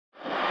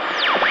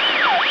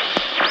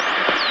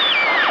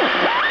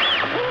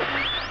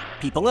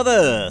People of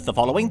Earth, the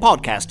following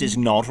podcast is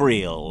not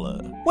real.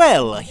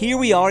 Well, here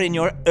we are in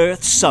your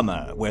Earth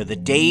summer, where the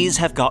days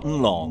have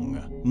gotten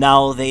long.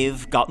 Now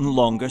they've gotten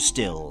longer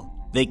still.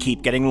 They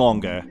keep getting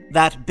longer.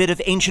 That bit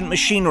of ancient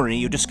machinery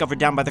you discovered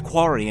down by the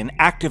quarry and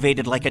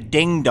activated like a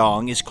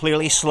ding-dong is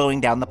clearly slowing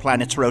down the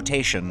planet's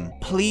rotation.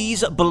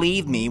 Please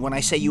believe me when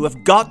I say you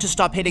have got to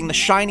stop hitting the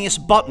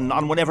shiniest button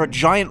on whatever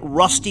giant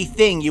rusty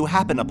thing you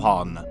happen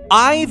upon.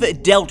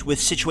 I've dealt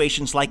with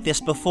situations like this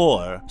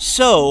before,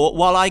 so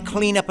while I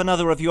clean up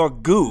another of your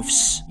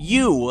goofs,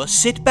 you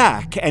sit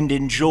back and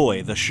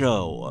enjoy the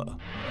show.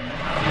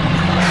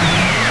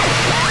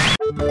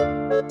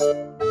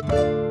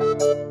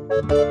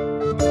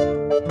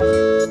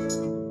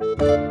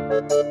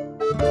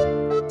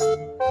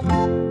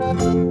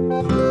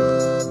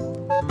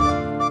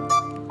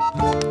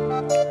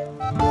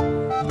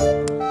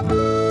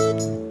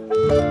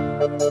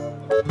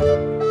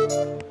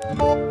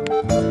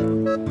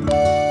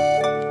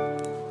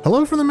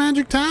 Hello from the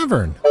Magic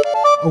Tavern,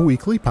 a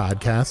weekly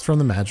podcast from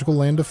the magical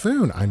land of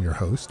Foon. I'm your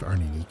host,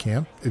 Arnie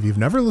Niekamp. If you've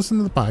never listened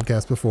to the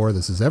podcast before,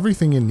 this is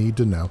everything you need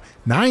to know.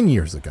 9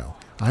 years ago,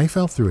 I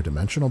fell through a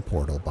dimensional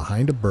portal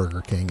behind a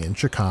Burger King in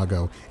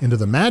Chicago into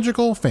the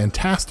magical,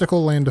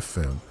 fantastical land of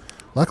Foon.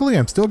 Luckily,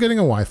 I'm still getting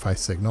a Wi-Fi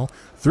signal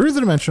through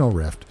the dimensional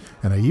rift,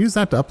 and I use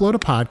that to upload a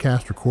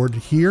podcast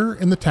recorded here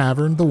in the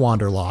Tavern, the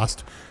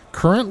Wanderlost,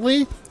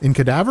 currently in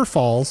Cadaver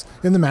Falls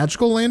in the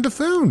magical land of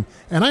Foon.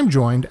 And I'm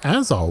joined,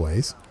 as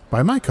always,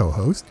 by my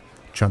co-host,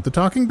 Chunt the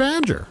Talking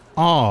Badger.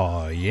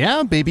 Oh,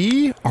 yeah,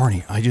 baby.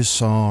 Arnie, I just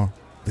saw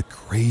the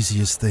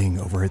craziest thing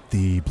over at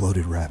the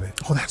Bloated Rabbit.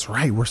 Oh, that's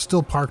right. We're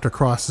still parked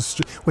across the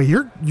street. Wait,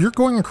 you're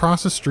going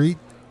across the street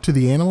to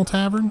the Animal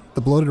Tavern,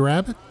 the Bloated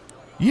Rabbit?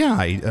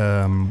 Yeah,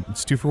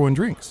 it's 2-for-1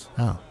 drinks.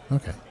 Oh,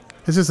 okay.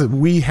 It's just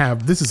that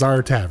this is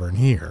our tavern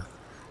here.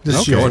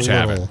 This is your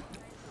tavern.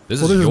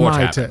 This is your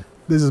tavern.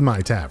 This is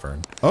my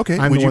tavern. Okay.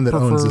 I'm the one that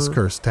owns this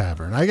cursed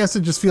tavern. I guess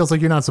it just feels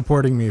like you're not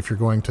supporting me if you're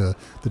going to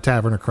the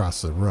tavern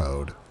across the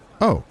road.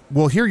 Oh,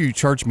 well, here you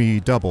charge me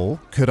double.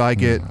 Could I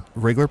get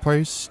regular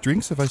price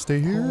drinks if I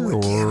stay here? Oh,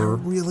 I can't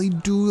really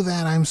do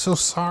that. I'm so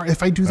sorry.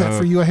 If I do that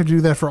for you, I have to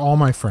do that for all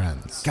my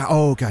friends.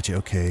 Gotcha.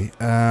 Okay.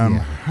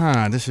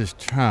 This is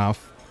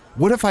tough.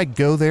 What if I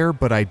go there,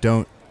 but I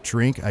don't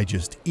drink? I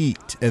just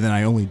eat, and then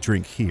I only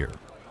drink here.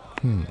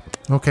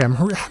 Okay, I'm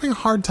having a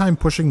hard time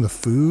pushing the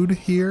food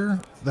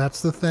here.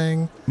 That's the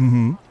thing.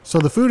 Mm-hmm. So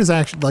the food is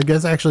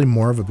actually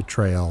more of a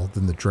betrayal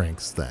than the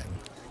drinks thing.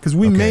 Because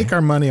we make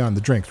our money on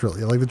the drinks,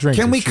 really. Like the drinks.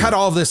 Can we cut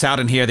all of this out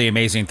and hear the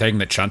amazing thing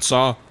that Chunt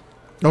saw?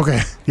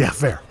 Okay. Yeah,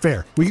 fair.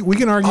 We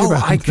can argue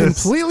about I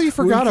this. Completely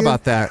forgot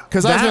about that.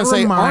 Because I was going to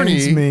say,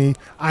 reminds Arnie, me,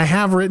 I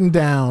have written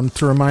down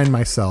to remind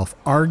myself,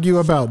 argue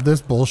about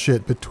this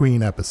bullshit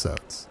between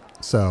episodes.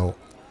 So,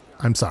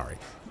 I'm sorry.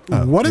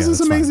 What is this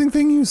amazing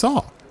thing you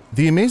saw?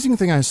 The amazing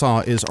thing I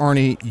saw is,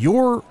 Arnie,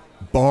 your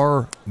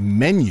bar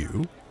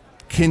menu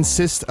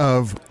consists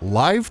of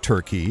live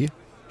turkey,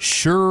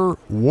 sure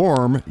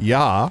warm,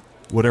 yeah,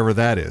 whatever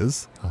that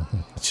is.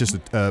 It's just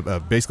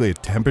basically a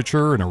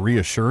temperature and a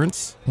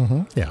reassurance.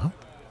 Yeah.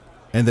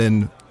 And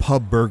then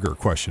pub burger, ?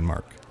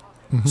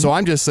 So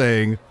I'm just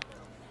saying,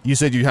 you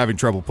said you're having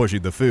trouble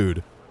pushing the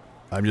food.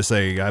 I'm just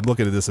saying, I'm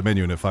looking at this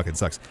menu and it fucking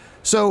sucks.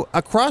 So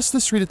across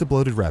the street at the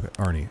Bloated Rabbit,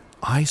 Arnie,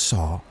 I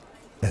saw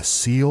a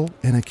seal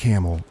and a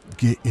camel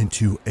get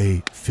into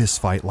a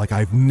fist fight like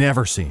I've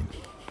never seen.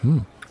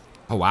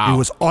 Oh, wow. It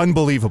was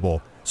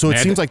unbelievable. So it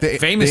seems like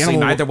famously,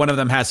 neither one of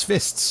them has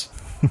fists.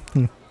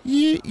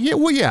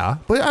 Yeah,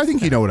 but I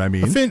think you know what I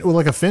mean.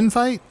 Like a fin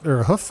fight or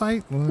a hoof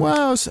fight?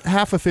 Well, it's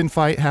half a fin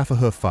fight, half a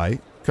hoof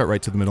fight. Cut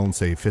right to the middle and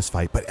say fist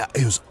fight. But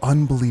it was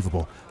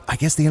unbelievable. I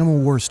guess the animal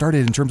war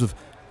started in terms of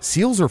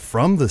seals are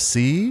from the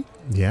sea.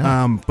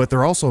 Yeah. But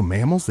they're also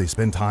mammals. They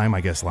spend time,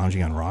 I guess,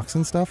 lounging on rocks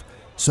and stuff.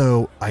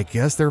 So I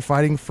guess they're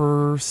fighting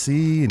for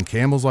sea, and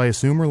camels, I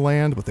assume, are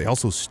land, but they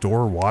also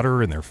store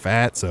water in their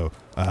fat. So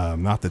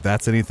not that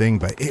that's anything,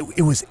 but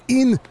it was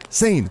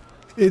insane.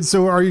 There's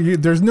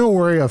no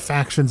worry of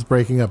factions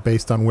breaking up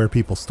based on where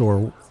people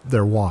store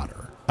their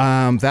water?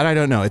 That I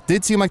don't know. It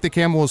did seem like the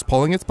camel was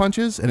pulling its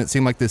punches, and it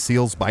seemed like the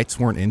seal's bites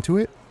weren't into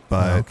it.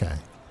 But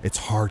It's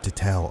hard to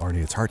tell,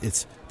 Arnie. It's hard.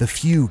 It's the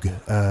fugue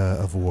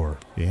of war.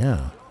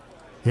 Yeah.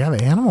 Yeah,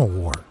 the animal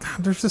war.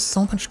 God, there's just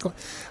so much going.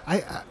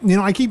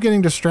 I keep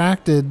getting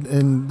distracted,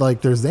 and like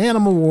there's the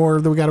animal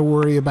war that we got to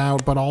worry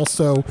about, but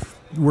also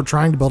we're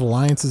trying to build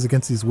alliances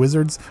against these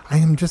wizards. I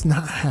am just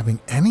not having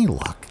any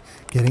luck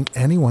getting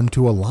anyone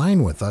to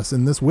align with us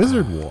in this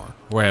wizard war.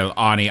 Well,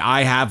 Arnie,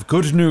 I have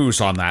good news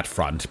on that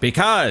front,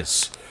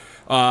 because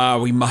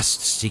we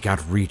must seek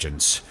out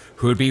regents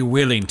who would be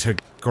willing to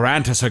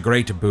grant us a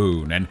great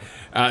boon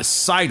and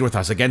side with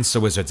us against the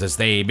wizards as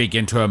they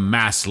begin to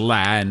amass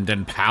land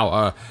and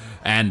power.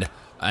 And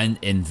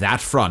in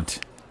that front,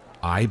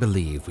 I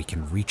believe we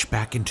can reach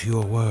back into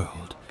your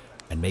world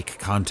and make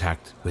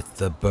contact with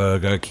the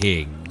Burger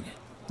King.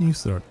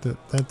 Usidore,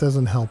 that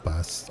doesn't help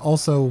us.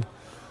 Also,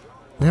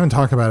 we haven't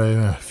talked about it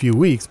in a few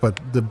weeks, but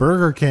the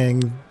Burger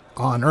King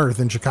on Earth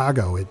in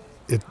Chicago, it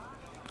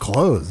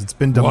closed. It's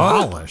been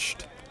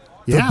demolished.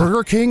 The Yeah.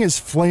 Burger King is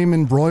flame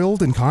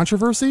embroiled in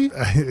controversy?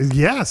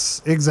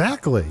 Yes,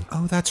 exactly.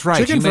 Oh, that's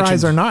right. Chicken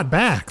fries are not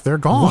back. They're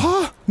gone.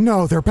 What?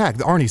 No, they're back.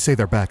 Arnie, say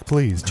they're back,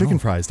 please. Chicken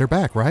fries, they're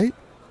back, right?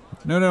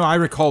 No, I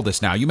recall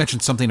this now. You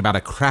mentioned something about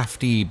a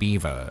crafty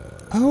beaver.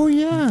 Oh,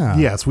 yeah.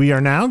 Yes, we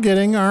are now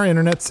getting our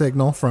internet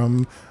signal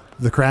from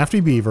the Crafty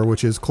Beaver,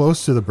 which is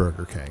close to the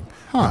Burger King.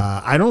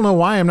 I don't know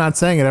why I'm not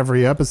saying it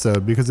every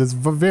episode, because it's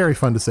very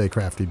fun to say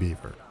Crafty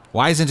Beaver.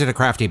 Why isn't it a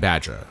crafty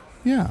badger?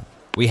 Yeah.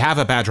 We have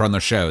a badger on the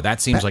show.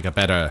 That seems like a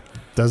better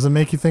Doesn't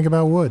make you think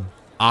about wood.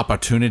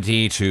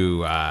 opportunity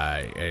to,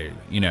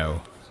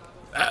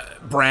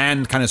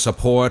 brand kind of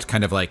support,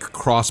 kind of like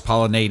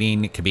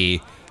cross-pollinating. It could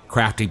be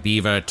Crafty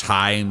Beaver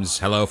times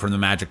Hello from the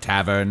Magic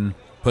Tavern.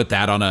 Put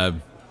that on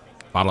a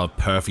bottle of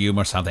perfume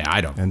or something.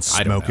 I don't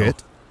Smoke know.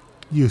 it.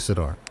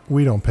 Usidore,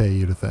 we don't pay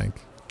you to think.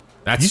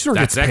 That's Usidore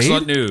gets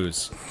excellent paid?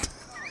 news.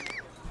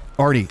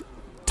 Arnie,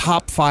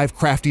 top 5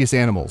 craftiest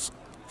animals.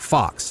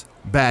 Fox,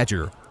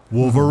 badger,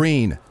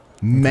 Wolverine,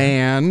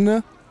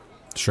 man,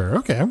 Sure,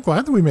 okay. I'm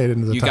glad that we made it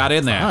into the You top got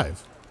in there.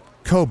 5.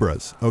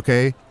 cobras,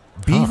 okay?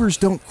 Beavers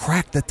don't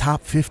crack the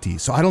top 50,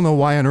 so I don't know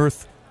why on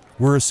earth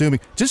we're assuming.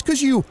 Just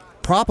because you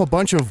prop a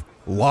bunch of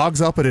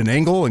logs up at an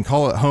angle and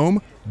call it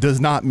home does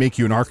not make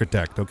you an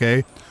architect,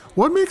 okay?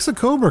 What makes a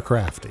cobra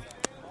crafty?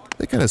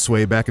 They kind of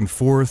sway back and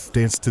forth,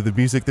 dance to the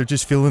music. They're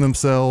just feeling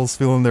themselves,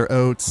 feeling their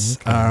oats.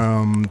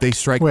 They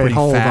strike Wait, pretty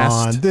hold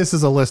fast. on. This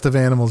is a list of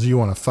animals you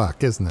want to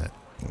fuck, isn't it?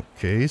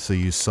 Okay, so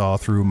you saw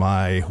through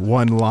my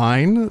one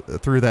line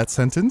through that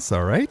sentence,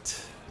 all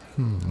right?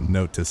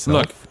 Note to self.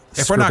 Look,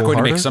 if we're not Scribble going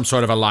to harder. make some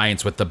sort of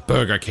alliance with the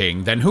Burger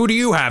King, then who do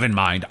you have in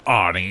mind,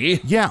 Arnie?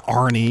 Yeah,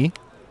 Arnie.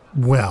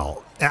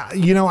 Well,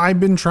 I've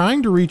been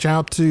trying to reach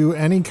out to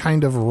any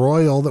kind of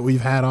royal that we've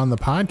had on the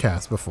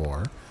podcast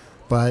before,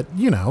 but,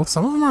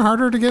 some of them are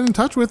harder to get in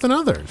touch with than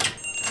others.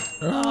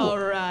 All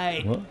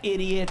right,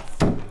 idiots.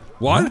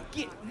 What?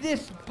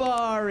 This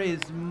bar is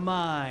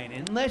mine.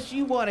 Unless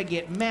you want to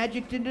get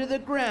magicked into the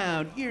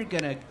ground, you're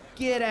gonna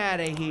get out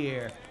of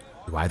here.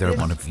 Do either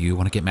one of you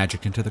want to get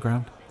magicked into the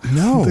ground?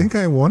 No. I think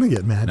I want to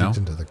get magicked No?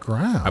 into the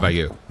ground. How about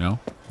you? No?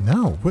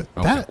 No, but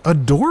Okay. that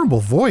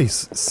adorable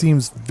voice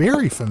seems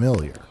very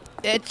familiar.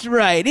 That's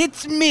right,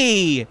 it's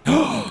me,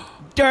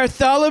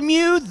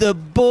 Dartholomew the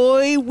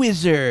Boy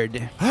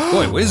Wizard.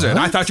 Boy wizard,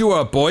 I thought you were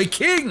a boy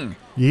king.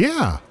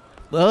 Yeah.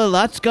 Well, a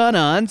lot's gone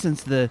on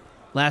since the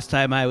last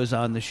time I was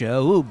on the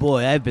show. Oh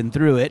boy, I've been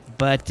through it.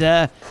 But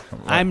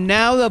I'm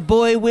now the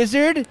Boy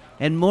Wizard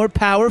and more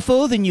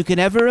powerful than you can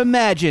ever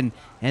imagine.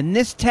 And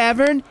this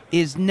tavern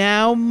is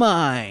now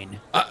mine.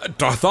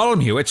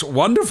 Dartholomew, it's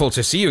wonderful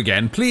to see you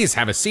again. Please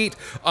have a seat.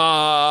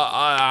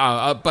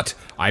 But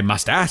I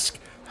must ask,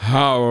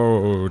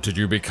 how did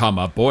you become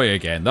a boy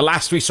again? The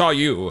last we saw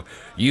you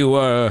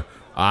were,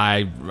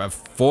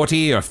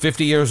 40 or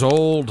 50 years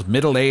old,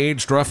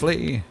 middle-aged,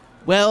 roughly?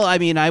 Well, I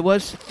mean, I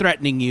was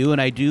threatening you,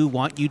 and I do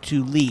want you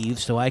to leave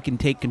so I can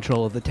take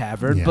control of the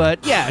tavern. Yeah.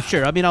 But yeah,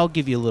 sure. I mean, I'll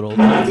give you a little.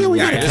 Yeah, we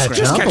Yeah, gotta just- catch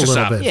just up catch a us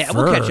little up. bit Yeah,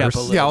 we'll catch up a first.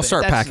 little. Yeah, I'll bit.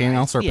 start That's packing. nice.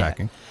 I'll start Yeah.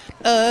 packing.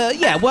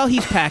 Yeah, while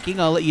he's packing,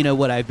 I'll let you know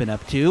what I've been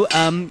up to.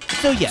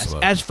 So yes,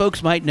 Excellent. as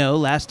folks might know,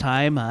 last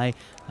time I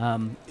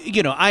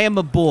am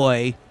a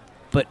boy,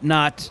 but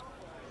not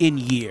in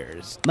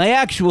years. My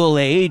actual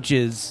age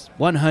is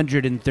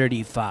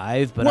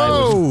 135, but I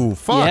was. Whoa,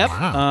 fuck. Yep.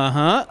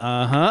 Wow.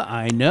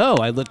 I know.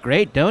 I look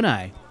great, don't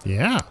I?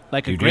 Yeah.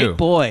 Like a You great do.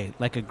 boy,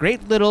 like a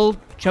great little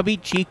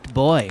chubby-cheeked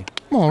boy.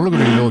 Oh, look at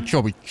that little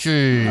chubby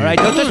cheek. All right,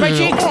 don't touch my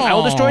cheeks. I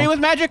will destroy you with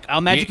magic.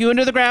 I'll magic you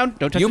into the ground.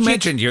 Don't touch You my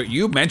mentioned cheeks.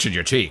 you mentioned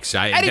your cheeks.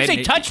 I didn't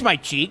say touch my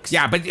cheeks.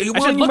 Yeah, but you, I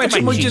said you look at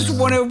mentioned my we cheeks. just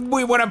want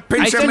to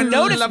pinch I him said and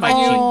notice love my on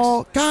you. cheeks.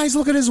 Oh, guys,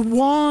 look at his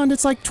wand.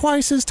 It's like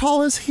twice as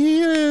tall as he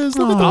is.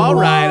 Look at the All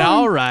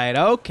wand. right.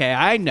 Okay,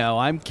 I know.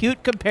 I'm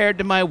cute compared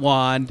to my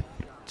wand.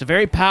 It's a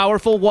very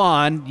powerful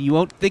wand. You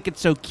won't think it's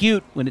so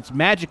cute when it's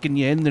magicking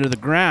you into the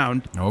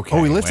ground. Okay.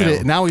 Oh, he lifted well.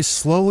 it. Now he's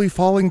slowly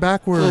falling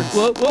backwards.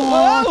 Whoa, whoa,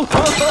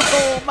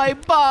 whoa! My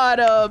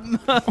bottom.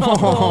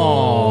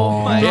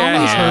 Oh, my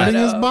Yeah, He's yeah.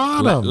 hurting his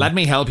bottom. Let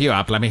me help you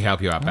up.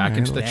 Back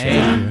into the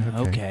chair.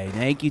 Okay,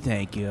 thank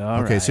you.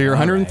 All Okay, right, so you're all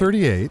right.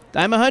 138.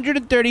 I'm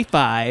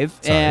 135,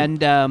 Sorry.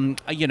 and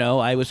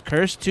I was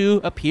cursed to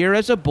appear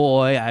as a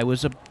boy. I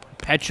was a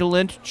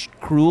petulant,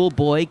 cruel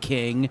boy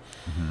king.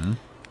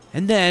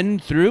 And then,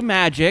 through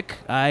magic,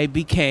 I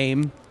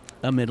became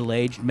a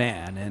middle-aged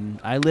man, and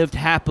I lived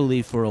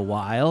happily for a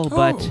while,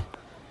 but,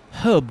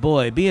 oh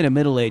boy, being a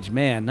middle-aged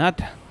man,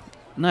 not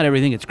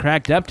everything it's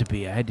cracked up to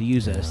be. I had to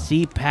use a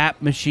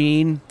CPAP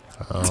machine.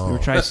 You ever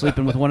try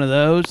sleeping with one of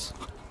those?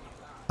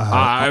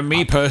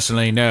 Me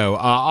personally, no.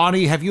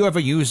 Arnie, have you ever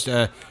used?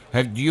 Do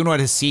you know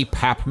what a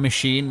CPAP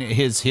machine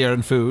is here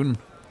in Foon?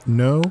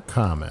 No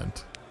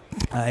comment.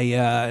 Me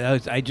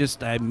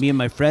and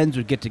my friends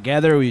would get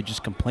together. We would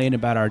just complain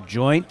about our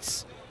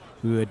joints.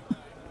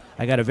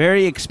 I got a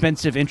very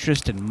expensive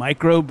interest in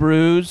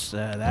microbrews.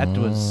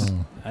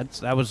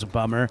 That was a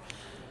bummer.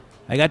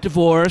 I got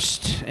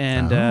divorced,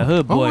 and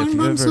oh boy, if I'm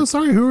you ever, so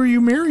sorry. Who are you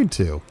married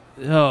to?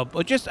 Oh,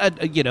 but just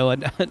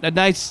a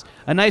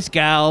nice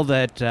gal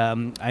that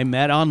I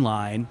met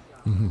online.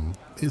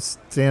 Is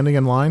standing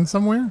in line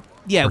somewhere?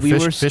 Yeah, Or we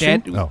were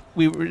fishing? Oh.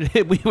 we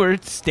were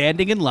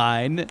standing in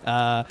line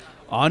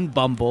on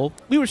Bumble.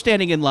 We were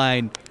standing in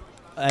line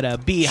at a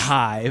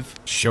beehive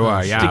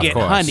Sure, yeah, to of get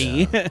course.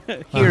 honey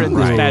here in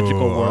this Right.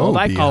 magical world.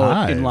 I call it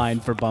beehive. in line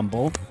for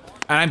Bumble.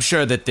 And I'm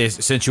sure that this,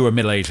 since you were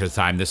middle-aged at the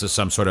time, this is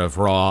some sort of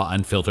raw,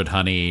 unfiltered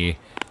honey,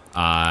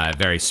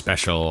 very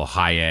special,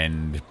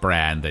 high-end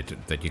brand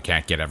that you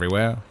can't get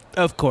everywhere.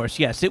 Of course,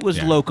 yes, it was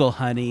Yeah. local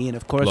honey, and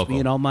of course, Local. me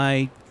and all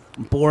my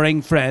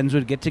boring friends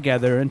would get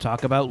together and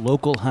talk about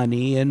local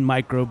honey and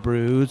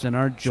microbrews and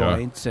our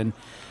joints, and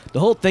the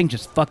whole thing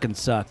just fucking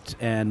sucked.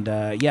 And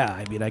yeah,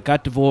 I mean, I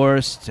got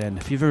divorced, and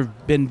if you've ever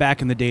been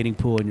back in the dating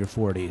pool in your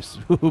 40s,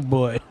 oh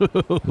boy,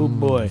 oh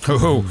boy.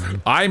 Oh,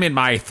 I'm in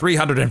my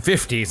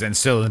 350s and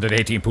still in the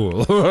dating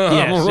pool.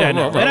 Yes, I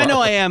know. And I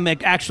know I am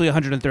actually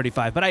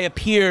 135, but I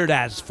appeared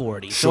as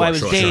 40. So Sure, I was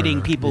sure, dating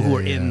sure. people who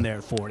were Yeah. in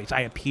their 40s.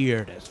 I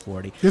appeared as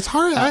 40. It's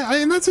hard.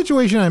 In that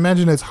situation, I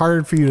imagine it's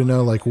hard for you to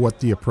know like what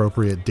the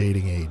appropriate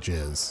dating age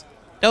is.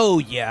 Oh,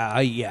 yeah,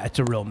 it's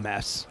a real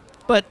mess.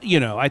 But,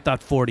 I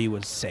thought 40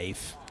 was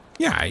safe.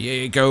 Yeah,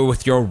 you go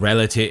with your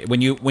relative.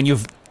 When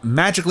you've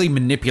magically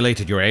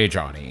manipulated your age,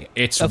 Arnie,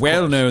 it's Of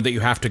well course. known that you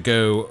have to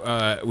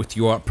go with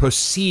your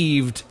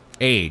perceived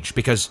age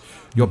because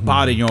your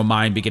body and your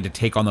mind begin to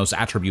take on those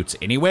attributes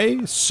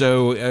anyway.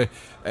 So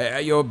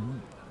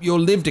your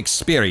lived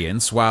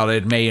experience, while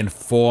it may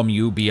inform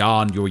you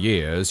beyond your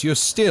years, you're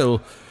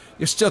still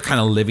kind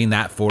of living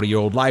that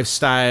 40-year-old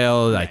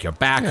lifestyle. Like your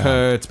back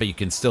hurts, but you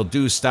can still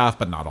do stuff,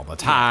 but not all the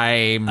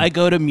time. I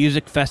go to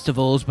music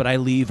festivals, but I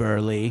leave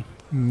early.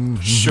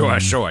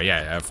 Sure,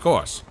 yeah, of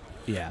course.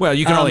 Yeah. Well,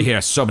 you can only hear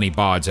so many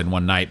bards in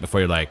one night before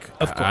you're like,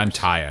 Of I'm course.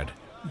 tired.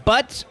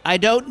 But I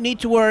don't need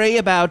to worry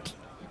about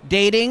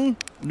dating,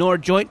 nor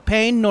joint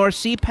pain, nor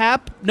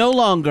CPAP no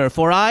longer,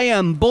 for I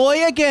am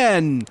boy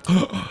again.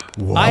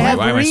 I have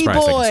Why am I surprised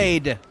I can see?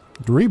 reboyed.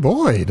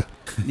 Reboyed.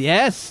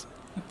 Yes.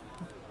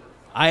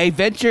 I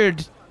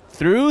ventured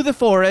through the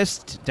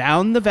forest,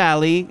 down the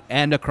valley,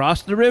 and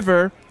across the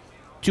river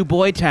to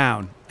Boy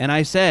Town. And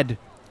I said,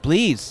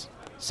 please,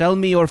 sell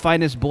me your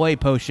finest boy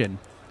potion.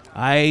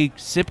 I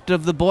sipped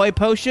of the boy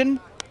potion,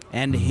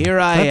 and here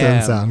I That am.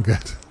 doesn't sound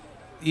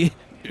good.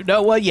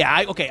 No, well, yeah,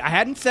 I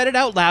hadn't said it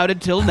out loud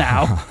until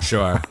now.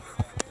 Sure.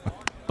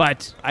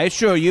 But I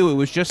assure you, it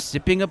was just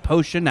sipping a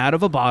potion out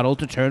of a bottle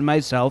to turn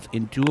myself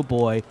into a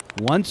boy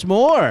once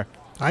more.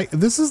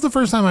 This is the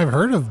first time I've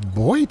heard of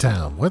Boy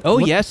Town. What? Oh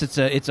what- yes, it's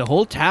a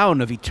whole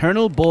town of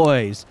eternal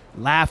boys,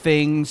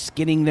 laughing,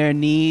 skinning their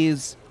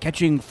knees,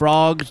 catching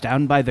frogs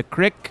down by the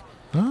creek.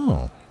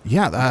 Oh.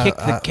 Yeah. Kick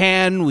the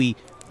can, we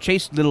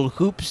chase little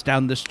hoops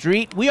down the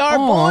street. We are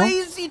Aw.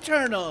 boys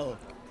eternal.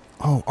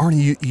 Oh,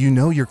 Arnie, you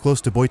know you're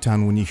close to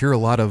Boytown when you hear a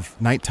lot of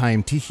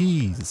nighttime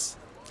tee-hees.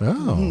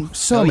 Oh.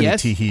 So Oh, many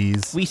yes.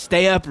 tee-hees. We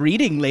stay up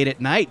reading late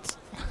at night.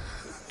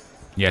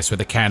 Yes,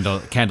 with a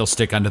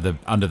candlestick under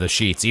the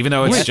sheets. Even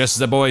though it's Wait. just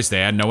the boys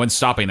there, no one's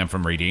stopping them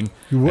from reading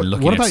What, and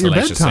looking what at about your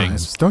salacious bedtimes?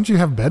 things. Don't you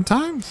have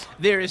bedtimes?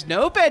 There is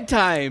no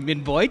bedtime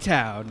in Boy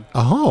Town.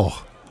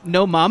 Oh.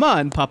 No mama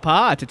and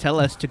papa to tell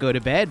us to go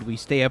to bed. We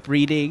stay up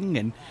reading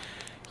and,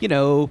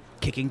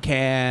 kicking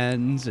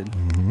cans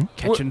and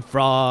catching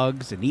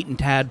frogs and eating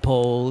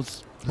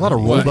tadpoles. A lot of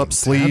rolled What? up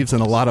sleeves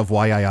and a lot of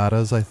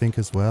waiatas, I think,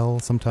 as well,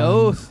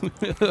 sometimes.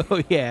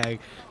 Oh, yeah.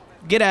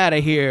 Get out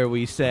of here,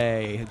 we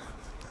say.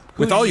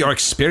 With all your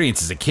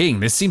experience as a king,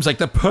 this seems like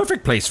the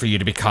perfect place for you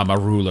to become a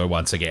ruler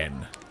once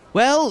again.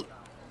 Well,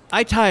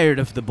 I tired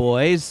of the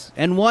boys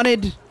and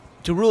wanted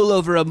to rule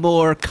over a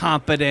more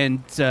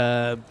competent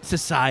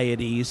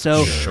society.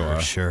 So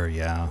Sure,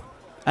 yeah.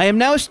 I am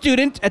now a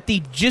student at the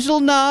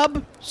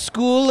Jizzle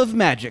School of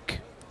Magic.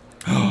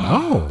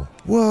 Oh.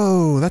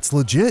 Whoa, that's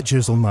legit,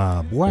 Jizzle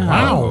Mob.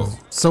 Wow.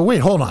 So wait,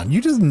 hold on.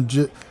 You didn't.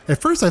 At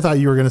first, I thought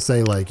you were going to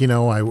say like,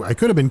 I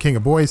could have been king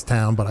of Boys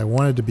Town, but I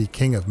wanted to be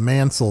king of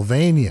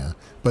Mansylvania.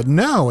 But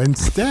no,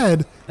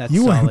 instead, That's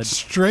you went solid.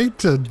 straight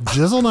to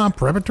Jizzle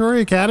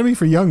Preparatory Academy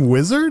for Young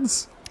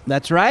Wizards.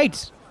 That's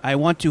right. I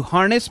want to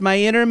harness my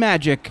inner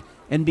magic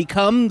and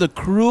become the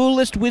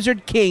cruelest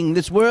wizard king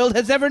this world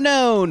has ever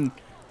known.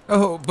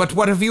 Oh, but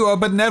what if you are a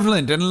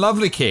benevolent and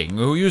lovely king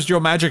who used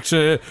your magic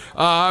to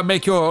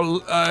make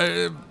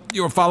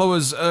your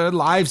followers'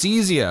 lives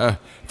easier?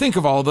 Think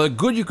of all the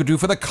good you could do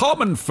for the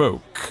common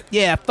folk.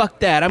 Yeah, fuck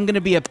that. I'm gonna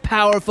be a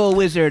powerful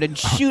wizard and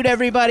shoot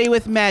everybody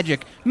with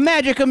magic.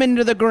 Magic them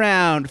into the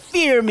ground.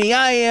 Fear me,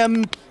 I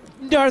am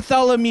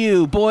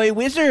Dartholomew, boy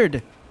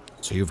wizard.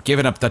 So you've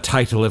given up the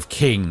title of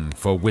king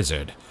for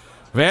wizard.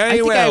 Very I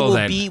think well, I will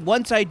then. be,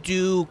 once I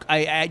do,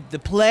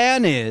 the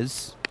plan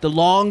is, the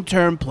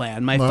long-term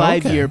plan, my Oh,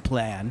 5-year okay.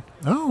 plan,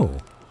 Oh.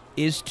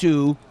 is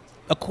to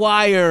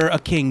acquire a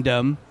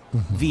kingdom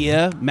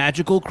via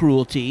magical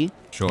cruelty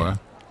Sure.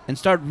 and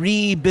start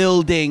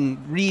rebuilding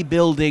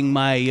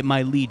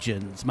my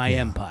legions, my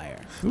empire.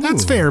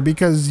 That's fair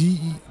because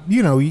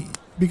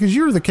because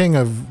you're the king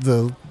of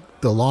the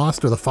the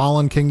lost or the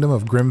fallen kingdom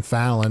of Grim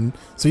Fallon,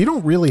 so you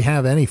don't really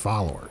have any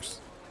followers.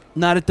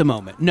 Not at the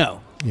moment,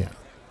 no. Yeah.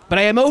 But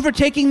I am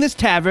overtaking this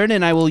tavern,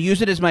 and I will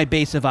use it as my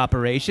base of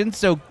operations.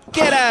 So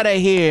get out of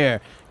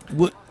here.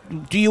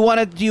 Do you want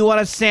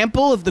a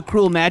sample of the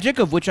cruel magic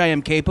of which I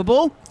am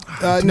capable?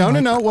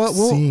 No. We'll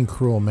seeing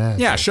cruel magic.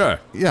 Yeah, sure.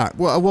 Yeah,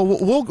 well,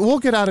 we'll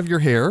get out of your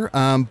hair,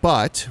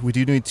 but we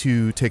do need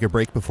to take a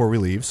break before we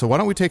leave. So why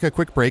don't we take a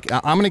quick break?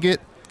 I'm going to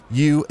get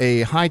you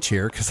a high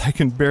chair because I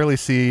can barely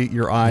see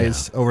your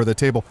eyes over the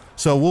table.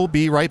 So we'll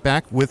be right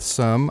back with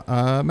some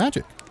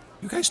magic.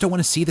 You guys don't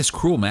want to see this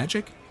cruel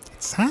magic?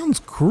 It sounds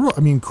cruel. I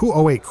mean, cool.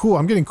 Oh, wait, cool.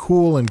 I'm getting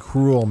cool and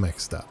cruel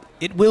mixed up.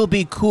 It will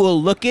be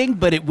cool looking,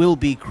 but it will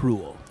be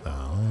cruel.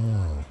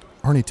 Oh.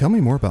 Arnie, tell me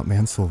more about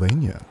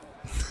Mansylvania.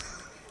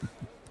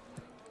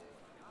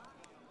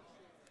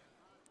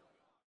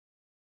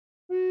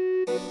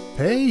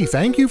 Hey,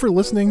 thank you for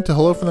listening to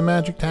Hello from the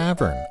Magic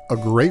Tavern. A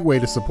great way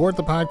to support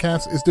the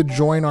podcast is to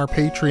join our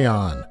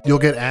Patreon. You'll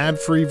get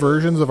ad-free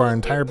versions of our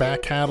entire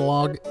back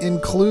catalog,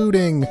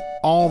 including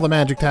all the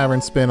Magic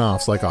Tavern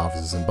spin-offs like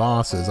Offices and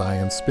Bosses,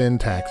 Ion Spin,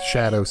 Tax,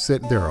 Shadow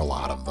Sit. There are a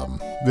lot of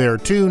them. There are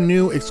 2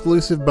 new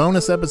exclusive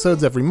bonus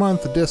episodes every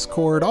month,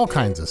 Discord, all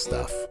kinds of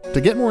stuff.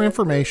 To get more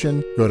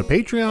information, go to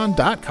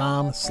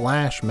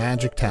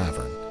patreon.com/Magic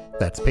Tavern.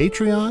 That's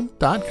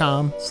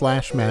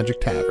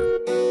patreon.com/Magic Tavern.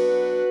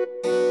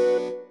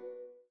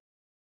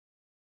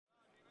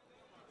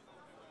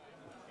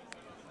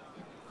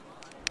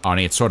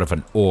 Arnie, it's sort of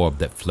an orb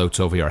that floats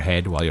over your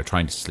head while you're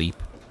trying to sleep.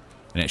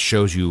 And it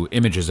shows you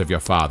images of your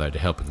father to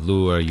help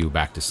lure you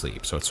back to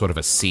sleep. So it's sort of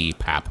a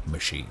CPAP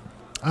machine.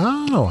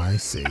 Oh, I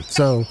see.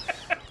 So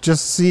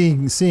just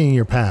seeing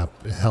your pap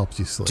helps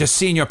you sleep. Just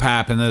seeing your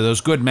pap and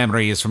those good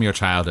memories from your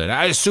childhood.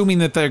 Assuming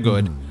that they're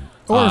good.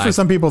 Or for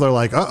some people, they're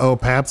like, uh-oh,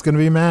 pap's going to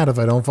be mad if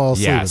I don't fall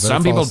asleep. Yeah,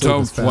 some people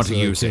don't want to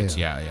use it.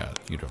 Yeah,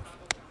 you don't.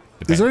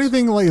 Is there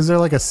anything like, is there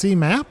like a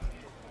C-map?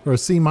 Or a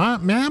C-map?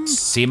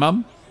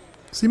 C-mum?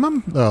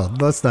 C-mum? Oh,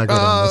 let's not go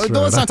down this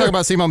road. Let's not talk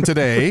about C-mum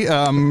today.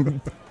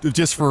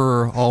 Just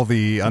for all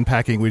the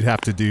unpacking we'd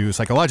have to do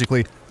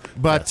psychologically.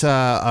 But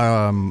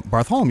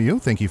Bartholomew,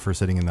 thank you for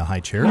sitting in the high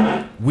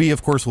chair. We,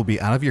 of course, will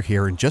be out of your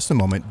hair in just a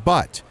moment,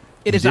 but...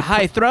 It is a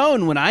high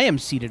throne when I am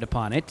seated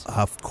upon it.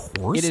 Of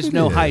course it is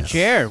no high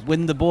chair.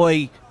 When the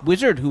boy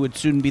wizard, who would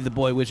soon be the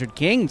boy wizard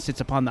king,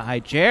 sits upon the high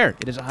chair,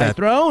 it is a high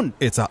throne.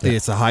 It's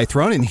a high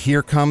throne, and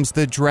here comes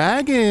the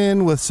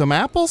dragon with some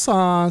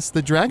applesauce.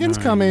 The dragon's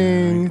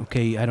coming.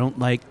 Okay, I don't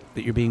like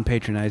that you're being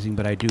patronizing,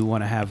 but I do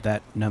want to have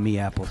that nummy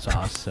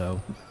applesauce,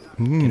 so...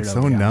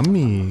 so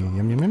nummy.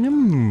 Yum, yum, yum,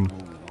 yum.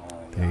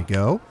 There you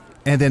go.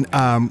 And then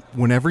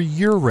whenever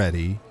you're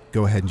ready...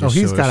 Go ahead and just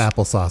he's got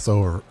applesauce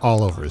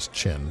all over his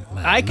chin.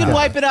 I can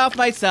wipe it off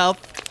myself.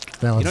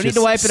 You don't need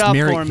to wipe it off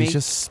for me. He's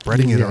just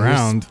spreading it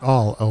around.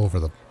 All over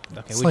the...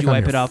 Okay, would you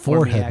wipe it off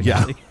for me,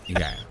 actually?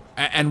 Yeah.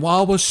 And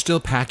while we're still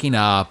packing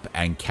up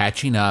and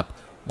catching up,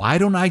 why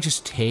don't I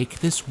just take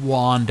this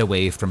wand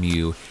away from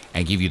you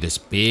and give you this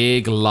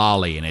big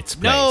lolly in its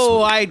place?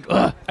 No, I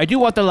do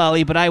want the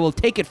lolly, but I will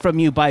take it from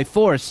you by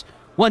force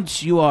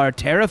once you are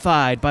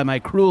terrified by my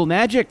cruel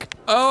magic.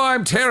 Oh,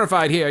 I'm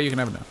terrified here. You can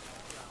have it now.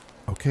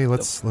 Okay,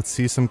 let's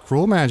see some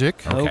cruel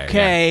magic.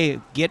 Okay,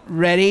 get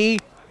ready.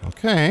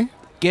 Okay.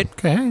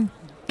 Get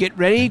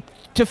ready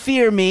to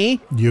fear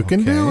me. You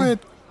can do it.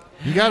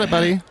 You got it,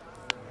 buddy.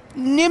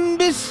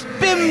 Nimbus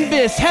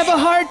Bimbus, have a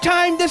hard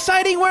time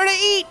deciding where to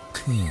eat.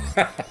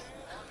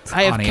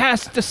 I have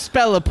cast a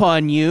spell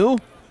upon you.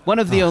 One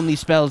of the only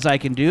spells I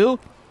can do.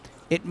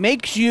 It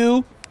makes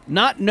you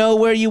not know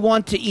where you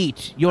want to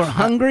eat. You're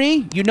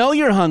hungry. You know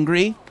you're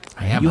hungry.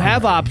 You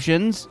have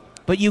options.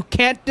 But you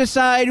can't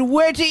decide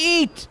where to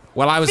eat.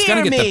 Well, I was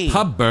going to get the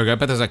pub burger,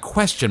 but there's a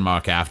question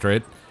mark after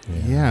it.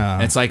 Yeah.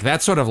 And it's like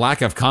that sort of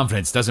lack of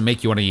confidence doesn't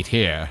make you want to eat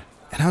here.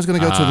 And I was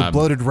going to go to the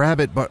bloated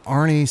rabbit, but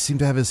Arnie seemed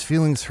to have his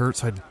feelings hurt,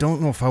 so I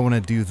don't know if I want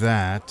to do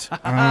that.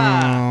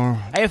 I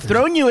have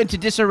thrown you into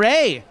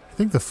disarray. I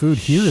think the food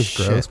here is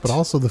gross, but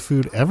also the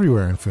food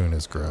everywhere in Foon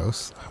is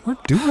gross. Where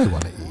do I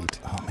want to eat?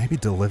 Oh, maybe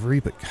delivery,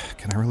 but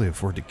can I really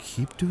afford to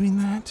keep doing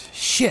that?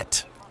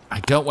 Shit. I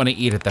don't want to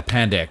eat at the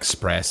Panda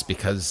Express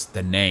because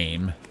the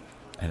name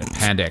and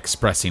Panda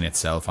expressing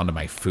itself onto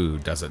my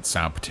food doesn't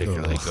sound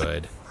particularly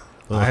good.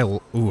 I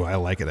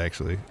like it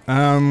actually.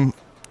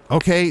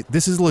 Okay,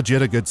 this is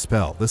legit a good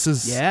spell. This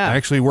is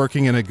actually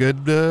working in a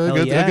good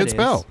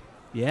spell.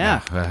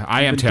 Yeah.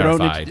 I am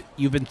terrified.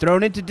 You've been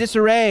thrown into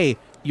disarray.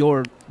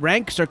 Your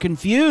ranks are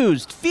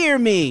confused. Fear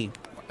me.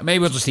 Maybe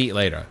we'll just eat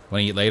later.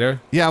 Want to eat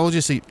later? Yeah, we'll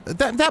just eat.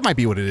 That might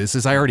be what it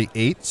is I already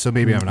ate, so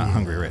maybe I'm not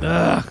hungry right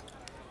now.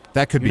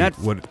 That could be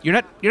what... You're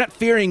not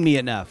fearing me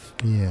enough.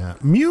 Yeah.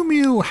 Mew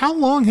Mew, how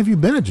long have you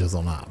been a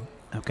Jizzle-Knob?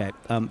 Okay,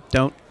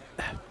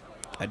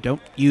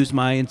 don't use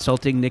my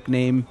insulting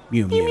nickname,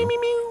 Mew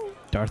Mew.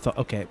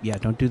 Okay, yeah,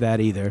 don't do that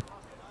either.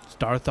 It's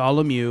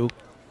Dartholomew.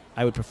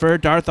 I would prefer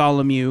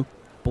Dartholomew,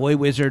 boy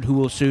wizard who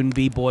will soon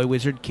be boy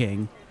wizard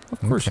king.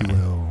 Of course you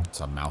will.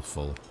 It's a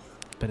mouthful.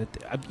 But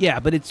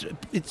but it's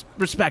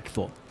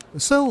respectful.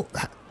 So,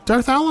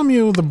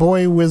 Dartholomew the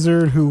Boy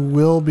Wizard, who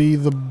will be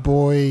the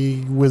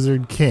Boy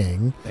Wizard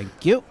King.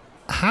 Thank you.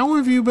 How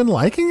have you been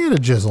liking it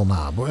at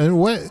Jizzleknob? And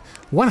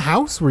what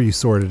house were you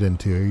sorted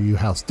into? Are you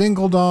House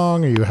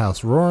Dingledong? Are you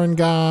House Roaring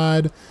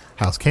God?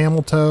 House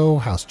Camel Toe?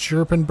 House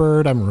Chirpin'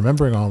 Bird? I'm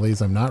remembering all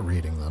these. I'm not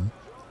reading them.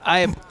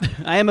 I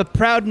am a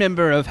proud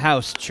member of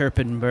House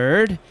Chirpin'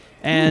 Bird,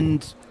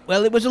 and,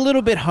 well, it was a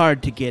little bit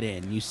hard to get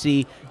in. You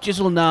see,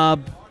 Jizzleknob,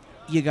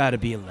 you gotta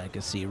be a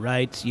legacy,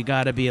 right? You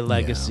gotta be a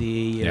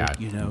legacy.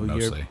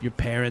 Your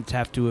parents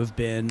have to have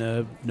been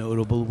a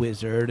notable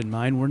wizard, and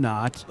mine were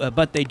not.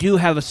 But they do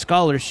have a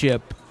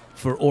scholarship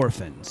for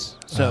orphans.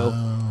 So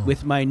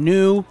with my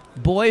new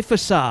boy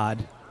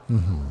facade,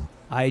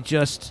 I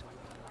just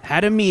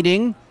had a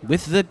meeting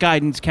with the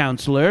guidance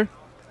counselor,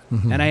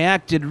 and I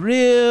acted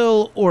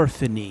real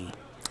orphany.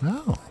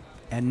 Oh.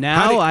 And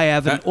now I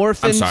have an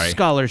orphan I'm sorry.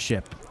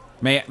 scholarship.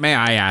 May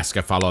I ask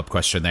a follow-up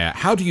question there?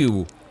 How do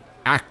you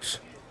act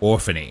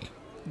orphany?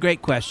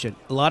 Great question.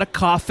 A lot of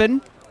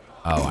coughing.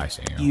 Oh, I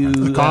see.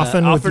 A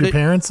coffin with your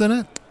parents in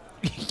it?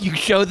 You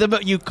show them,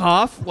 you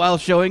cough while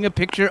showing a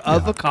picture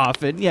of a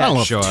coffin. Yeah, I don't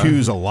know Sure. if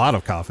two's a lot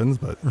of coffins,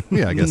 but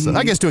yeah, I guess so.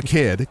 I guess to a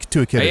kid, it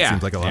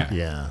seems like a lot.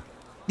 Yeah.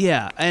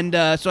 Yeah, and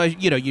so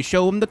you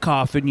show them the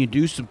coffin. You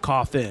do some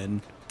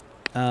coffin.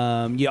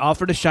 You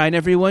offer to shine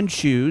everyone's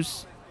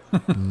shoes. A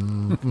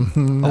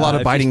lot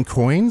of biting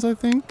coins, I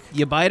think.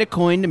 You bite a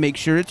coin to make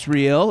sure it's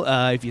real.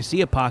 If you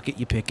see a pocket,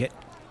 you pick it.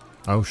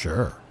 Oh,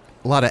 sure.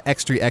 A lot of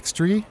extra.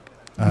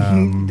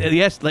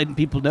 Yes, letting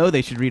people know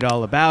they should read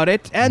all about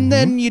it. And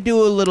then you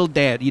do a little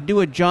dance. You do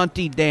a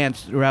jaunty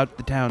dance throughout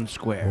the town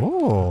square.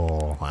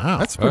 Oh, Wow.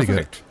 that's pretty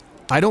Perfect.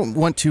 good. I don't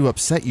want to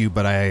upset you,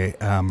 but I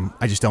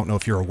just don't know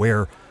if you're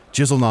aware.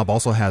 Jizzleknob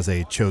also has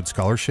a Chode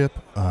scholarship,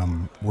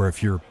 where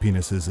if your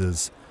penis is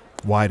as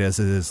wide as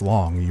it is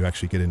long, you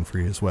actually get in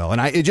free as well.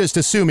 And just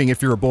assuming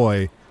if you're a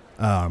boy,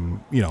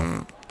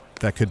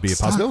 that could be a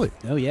possibility.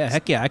 Oh, yeah.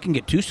 Heck yeah. I can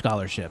get 2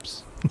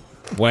 scholarships.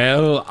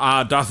 Well,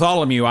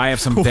 Dartholomew, I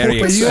have some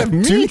very Wait, you have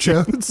exciting... 2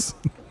 chodes?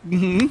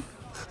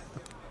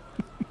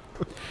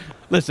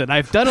 Listen,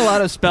 I've done a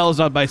lot of spells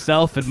on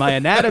myself, and my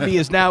anatomy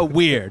is now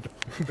weird.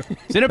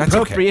 It's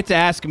inappropriate to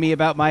ask me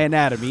about my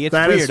anatomy. It's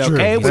That is weird, true.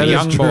 okay? That is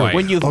young true. boy.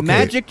 When you've Okay.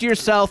 magicked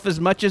yourself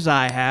as much as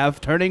I have,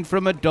 turning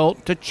from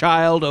adult to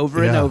child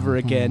over and Yeah. over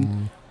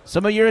again,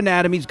 some of your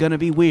anatomy's going to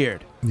be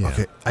weird. Yeah.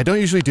 Okay, I don't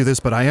usually do this,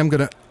 but I am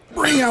going to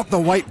bring out the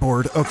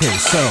whiteboard.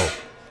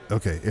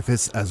 Okay, if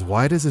it's as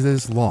wide as it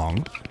is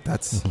long,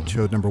 that's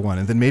Chode number 1.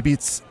 And then maybe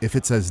if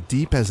it's as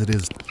deep as it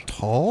is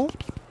tall,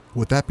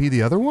 would that be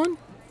the other one?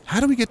 How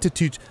do we get to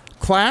 2?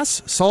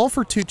 Class, solve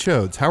for 2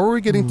 chodes. How are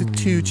we getting to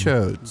 2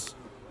 chodes?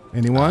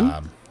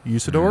 Anyone?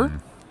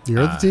 Usidore?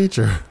 You're the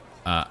teacher.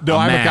 No,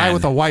 I'm a guy man.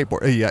 with a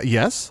whiteboard.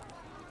 Yes?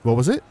 What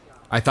was it?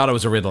 I thought it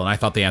was a riddle, and I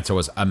thought the answer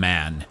was a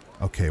man.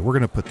 Okay, we're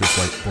going to put this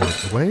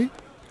whiteboard away.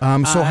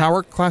 So how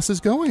are classes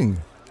going?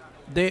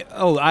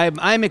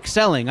 I'm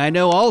excelling. I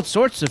know all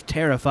sorts of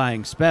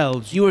terrifying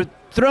spells. You were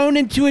thrown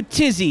into a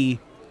tizzy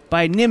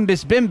by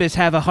Nimbus Bimbus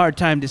have a hard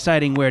time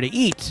deciding where to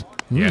eat.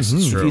 Yes,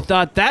 it's If you true.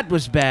 thought that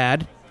was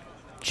bad,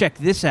 check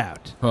this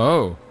out.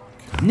 Oh.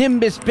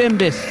 Nimbus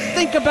Bimbus,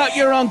 think about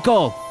your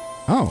uncle.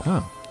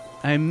 Oh,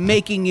 I'm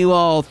making you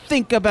all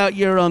think about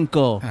your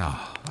uncle.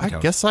 I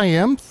guess I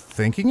am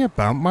thinking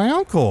about my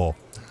uncle.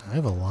 I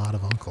have a lot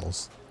of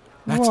uncles.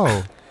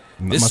 Whoa.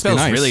 This Must be spell's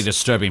nice. really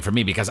disturbing for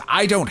me because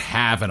I don't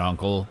have an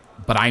uncle,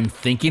 but I'm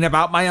thinking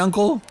about my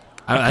uncle.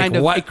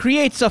 It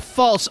creates a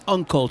false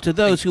uncle to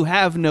those who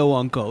have no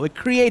uncle. It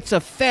creates a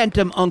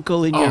phantom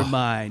uncle in your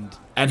mind.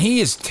 And he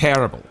is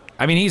terrible.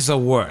 I mean, he's the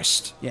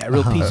worst. Yeah,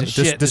 real piece of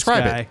shit.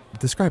 Describe this guy. it.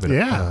 Describe it.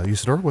 Yeah.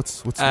 Usidore,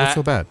 what's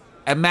so bad?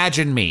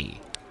 Imagine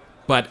me,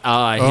 but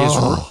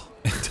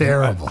his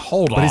Terrible.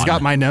 hold on. But he's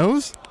got my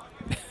nose?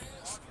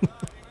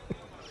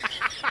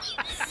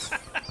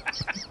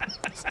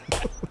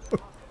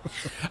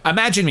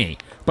 Imagine me,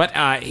 but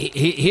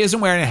he isn't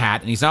wearing a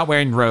hat and he's not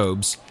wearing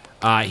robes.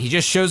 He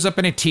just shows up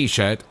in a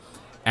t-shirt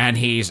and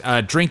he's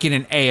drinking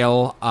an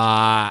ale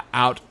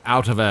out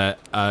of a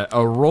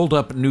rolled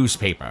up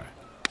newspaper.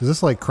 Is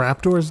this like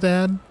Craptor's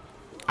dad?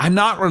 I'm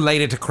not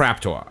related to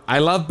Craptor. I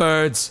love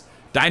birds,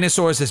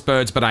 dinosaurs as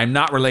birds, but I'm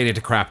not related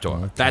to Craptor.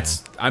 Okay.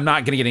 I'm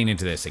not going to get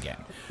into this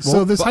again.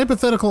 So this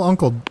hypothetical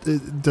uncle,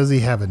 does he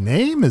have a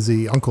name? Is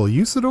he Uncle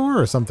Usidore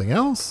or something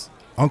else?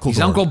 Uncle He's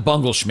Dor. Uncle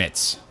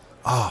Bungleschmitz.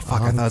 Oh,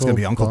 fuck, I thought it was going to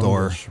be Uncle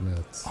Dor.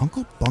 Bungelschmitz.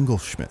 Uncle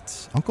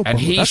Bungelschmitz. Uncle And Bungle.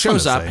 he That's fun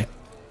shows to up. say.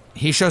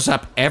 He shows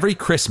up every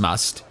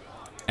Christmas,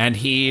 and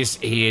he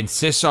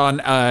insists on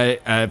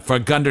for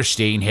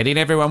Gunderstein hitting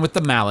everyone with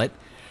the mallet.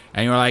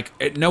 And you're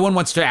like, no one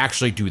wants to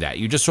actually do that.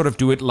 You just sort of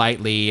do it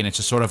lightly, and it's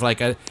just sort of like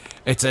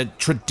it's a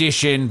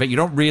tradition, but you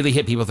don't really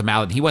hit people with the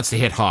mallet. He wants to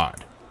hit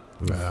hard.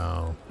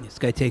 Wow. This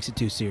guy takes it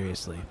too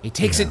seriously. He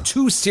takes it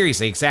too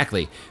seriously,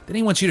 exactly. Then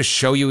he wants you to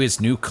show you his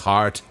new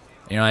cart.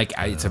 And you're like,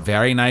 it's a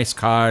very nice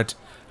cart.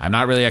 I'm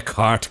not really a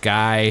cart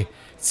guy.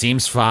 It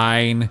seems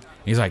fine.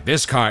 He's like,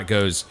 this cart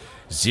goes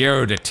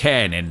 0 to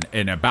 10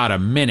 in about a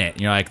minute.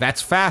 And you're like,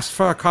 that's fast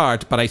for a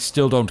cart, but I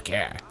still don't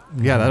care.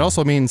 Yeah, that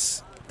also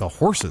means the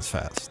horses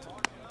fast.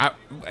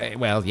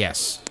 Well,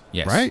 yes.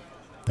 Right?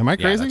 Am I Yeah,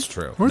 crazy? that's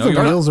true. Or No, the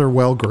you're not. wheels are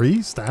well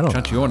greased. I don't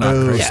Chunt, know. you're not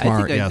Oh, crazy.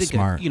 smart. I think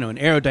smart. an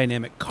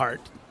aerodynamic cart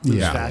moves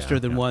Yeah. faster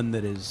than one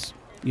that is,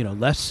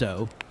 less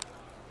so.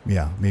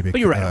 Yeah, maybe. But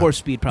you're right. Horse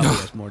speed probably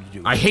has more to do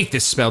with I it. hate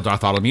this spell,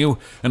 Dartholomew,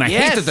 and I hate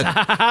Yes,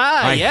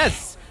 that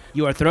yes.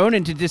 You are thrown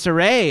into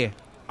disarray.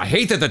 I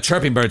hate that the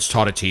chirping birds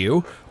taught it to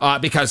you,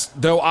 because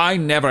though I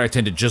never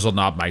attended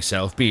Jizzle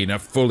myself, being a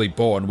fully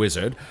born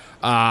wizard,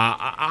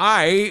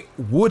 I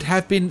would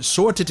have been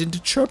sorted into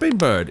chirping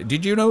bird.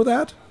 Did you know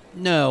that?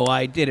 No,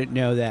 I didn't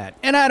know that.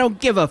 And I don't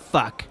give a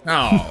fuck.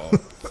 Oh.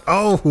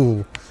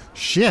 Oh,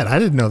 shit. I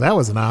didn't know that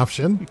was an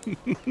option.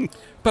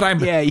 But I'm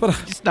Yeah, you but,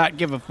 just not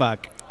give a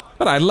fuck.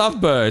 but I love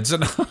birds,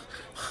 and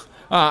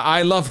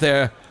I love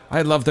their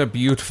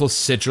beautiful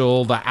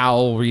sigil, the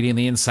owl reading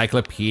the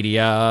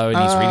encyclopedia, and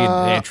he's reading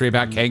the entry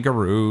about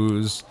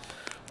kangaroos.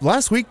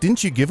 Last week,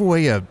 didn't you give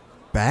away a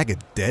bag of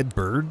dead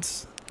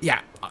birds? Yeah,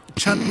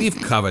 Chunt, we've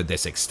covered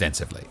this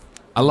extensively.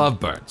 I love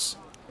birds,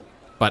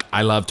 but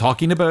I love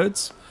talking to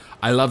birds.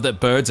 I love that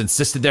birds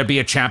insisted there be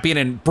a champion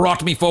and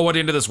brought me forward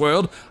into this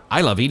world.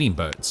 I love eating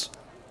birds.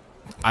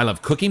 I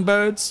love cooking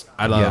birds.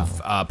 I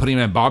love putting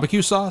them in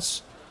barbecue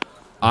sauce.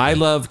 I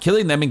love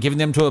killing them and giving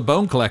them to a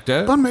bone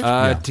collector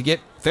to get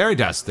fairy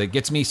dust that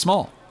gets me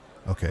small.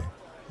 Okay.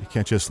 You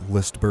can't just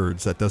list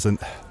birds. That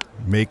doesn't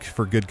make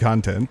for good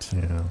content.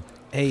 Yeah.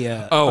 Hey,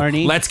 Arnie,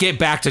 Arnie. let's get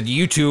back to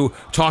you two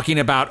talking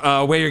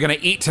about where you're going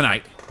to eat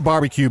tonight.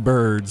 Barbecue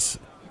birds.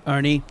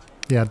 Arnie,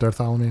 Yeah,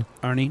 Dartholomew.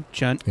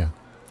 Chunt. Yeah.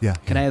 Yeah.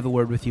 Can I have a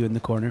word with you in the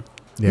corner?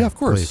 Yeah, of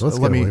course. Please, let's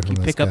Let get me away from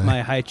this Pick up guy.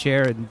 my high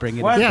chair and bring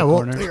it What? in Yeah, the well,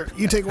 corner. here,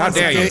 you take How one.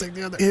 dare I'll you. take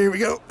the other. Here we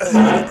go.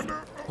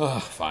 Oh,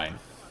 fine.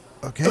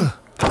 Okay.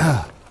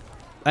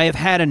 I have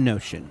had a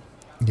notion.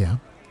 Yeah.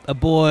 A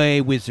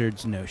boy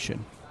wizard's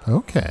notion.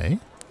 Okay.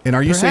 And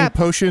are you saying Perhaps-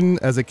 potion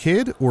as a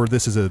kid, or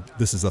this is a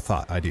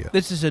thought idea?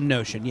 This is a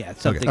notion, yeah.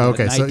 It's something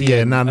Okay, an so, idea,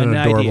 yeah, not an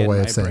idea adorable in way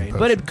of my saying brain. potion.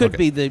 But it could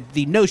Okay. be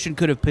the notion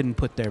could have been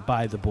put there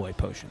by the boy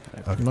potion.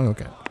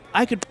 Okay.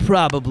 I could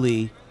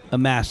probably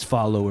amass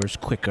followers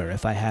quicker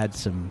if I had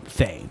some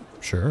fame.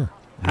 Sure.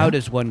 How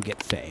does one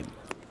get fame?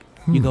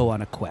 You go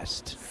on a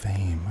quest.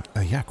 Fame.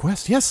 Yeah,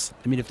 quest. Yes.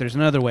 I mean, if there's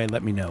another way,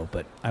 let me know,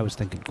 but I was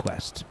thinking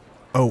quest.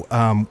 Oh,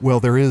 well,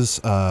 there is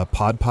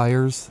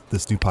Podpires,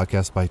 this new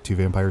podcast by two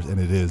vampires, and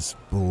it is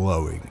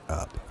blowing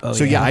up. Oh,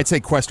 so, yeah? I'd say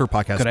quest or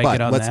podcast. Could I but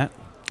get on let's, that?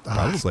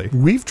 Probably.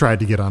 We've tried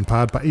to get on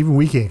Podpire. Even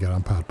we can't get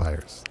on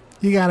Podpires.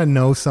 You got to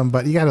know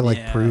somebody. You got to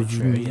Yeah, prove.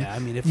 true, yeah. I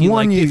mean, if you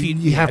One, like,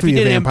 you have if to you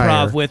be a did vampire.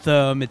 improv with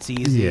them, it's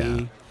easy. Yeah.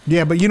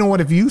 Yeah, but you know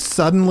what? If you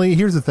suddenly,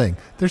 here's the thing: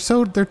 they're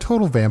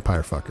total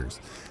vampire fuckers.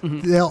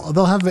 Mm-hmm.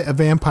 They'll have a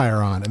vampire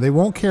on, and they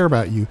won't care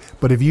about you.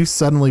 But if you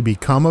suddenly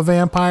become a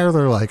vampire,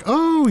 they're like,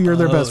 "Oh, you're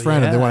their best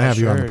friend," and they want to have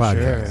you on the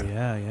podcast. Sure.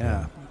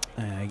 Yeah.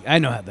 I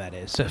know how that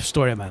is. It's a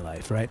story of my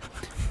life, right?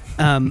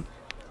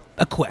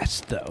 A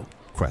quest, though.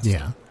 Quest.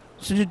 Yeah.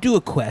 So to do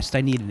a quest,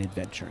 I need an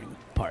adventuring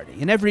party,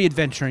 and every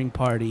adventuring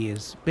party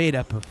is made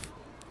up of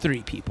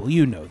 3 people.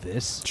 You know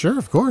this. Sure,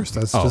 of course.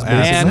 That's Oh, just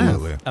basic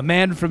absolutely. math. A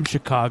man from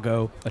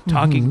Chicago, a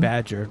talking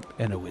badger,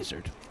 and a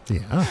wizard.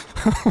 Yeah.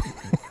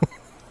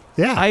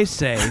 Yeah. I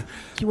say,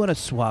 you want to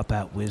swap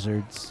out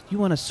wizards? You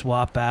want to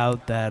swap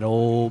out that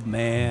old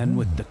man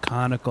with the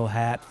conical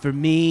hat for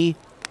me,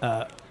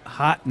 a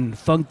hot and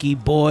funky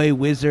boy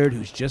wizard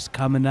who's just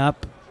coming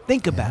up?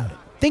 Think about it.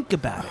 Think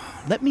about it.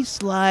 Let me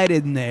slide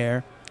in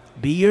there,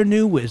 be your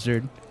new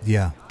wizard,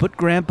 Yeah. put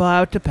Grandpa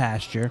out to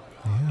pasture.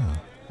 Yeah.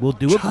 We'll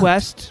do a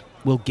quest,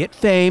 we'll get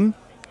fame,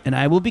 and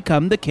I will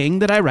become the king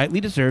that I rightly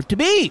deserve to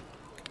be.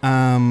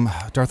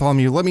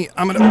 Dartholomew,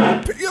 I'm going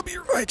to pick up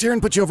your right chair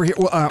and put you over here.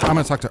 Well, I'm going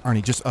to talk to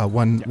Arnie. Just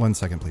one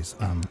second, please.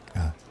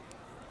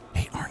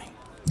 Hey, Arnie.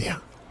 Yeah.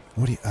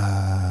 What do you,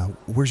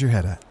 where's your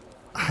head at?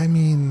 I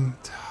mean,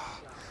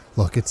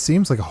 look, it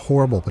seems like a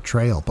horrible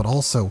betrayal, but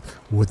also,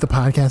 would the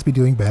podcast be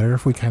doing better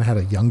if we kind of had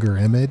a younger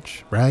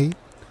image, right?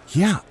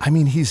 Yeah, I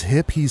mean, he's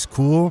hip, he's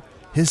cool.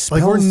 His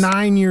spells, Like, we're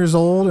 9 years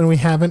old and we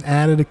haven't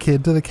added a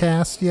kid to the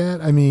cast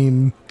yet. I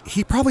mean,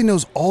 he probably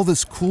knows all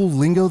this cool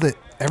lingo that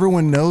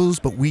everyone knows,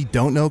 but we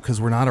don't know because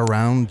we're not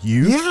around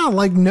you. yeah,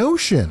 like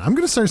Notion. I'm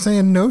going to start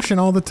saying Notion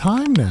all the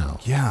time now.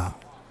 Yeah.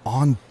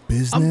 On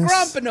business. I'm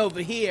grumping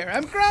over here.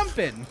 I'm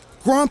grumping.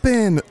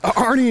 Grumpin'.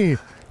 Arnie.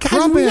 Guys,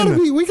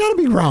 Grumpin'. we gotta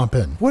be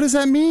romping. What does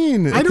that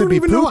mean? I don't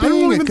even know. I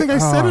don't even think I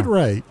said it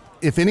right.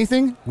 If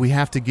anything, we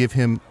have to give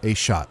him a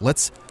shot.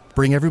 Let's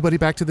bring everybody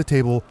back to the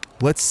table.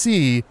 Let's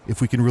see if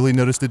we can really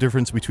notice the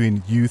difference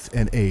between youth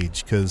and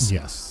age, because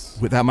Yes.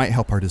 that might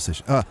help our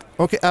decision.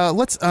 Okay,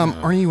 let's,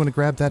 Arnie, you want to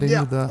grab that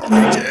into the...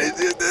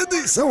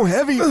 It's so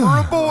heavy for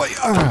a boy.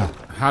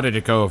 How did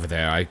it go over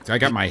there? I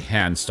got my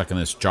hand stuck in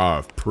this jar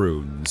of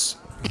prunes.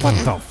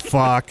 What the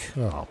fuck?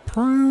 Oh,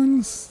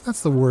 prunes.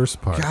 That's the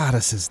worst part.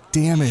 Goddesses,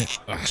 damn it.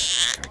 Ugh,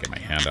 gotta get my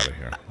hand out of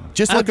here.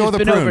 Just I've let go of just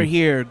the been prune. over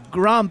here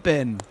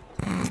grumping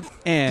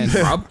and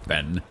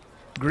Grumpin.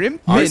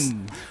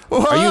 grimping.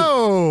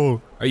 Whoa!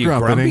 Are you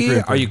Grumpin' and grumpy?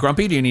 grimpin'. Are you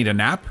grumpy? Do you need a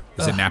nap?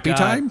 Is it nappy God,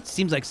 time?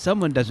 Seems like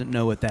someone doesn't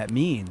know what that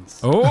means.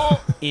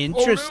 Oh!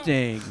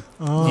 Interesting.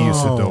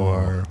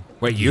 Usidore.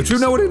 Wait, you two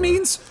know what it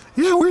means?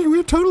 Yeah,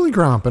 we're totally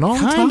gromping all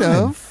the time. Kind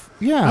of.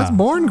 Yeah. I was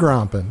born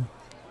gromping,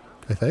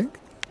 I think.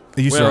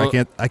 Usidore,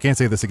 Well- I can't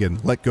say this again.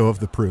 Let go of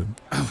the prune.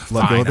 Let go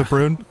fine. of the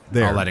prune.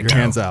 There. I'll let it Your go.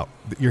 hands out.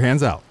 Your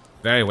hands out.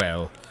 Very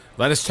well.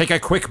 Let us take a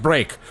quick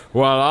break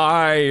while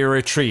I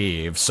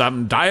retrieve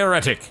some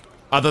diuretic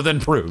other than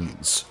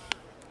prunes.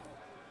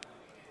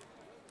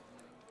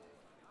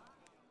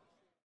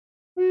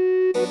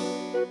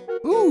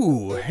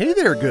 Ooh, hey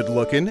there, good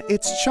looking.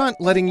 It's Chunt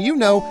letting you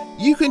know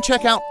you can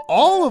check out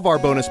all of our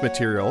bonus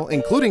material,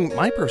 including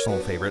my personal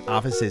favorite,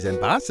 Offices and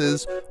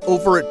Bosses,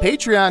 over at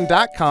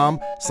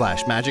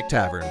patreon.com/Magic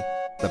Tavern.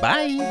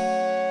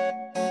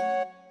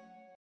 Bye-bye.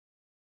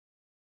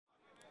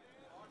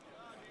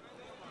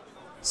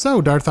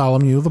 So,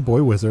 Dartholomew the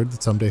Boy Wizard,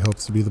 that someday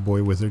hopes to be the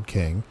Boy Wizard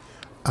King.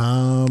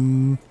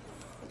 I'm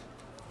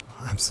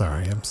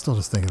sorry, I'm still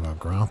just thinking about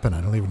gromping.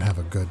 I don't even have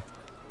a good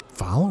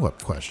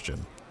follow-up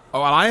question.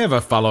 Oh, and I have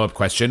a follow-up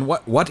question.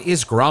 What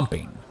is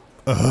gromping?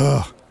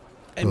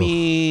 I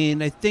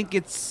mean, I think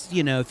it's,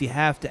 if you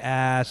have to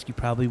ask, you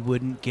probably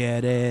wouldn't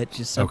get it.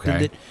 Just something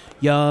Okay. that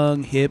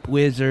young, hip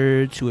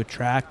wizards who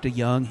attract a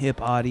young,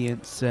 hip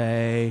audience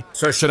say.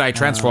 So should I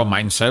transform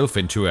myself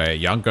into a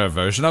younger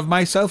version of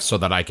myself so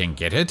that I can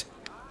get it?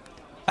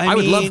 I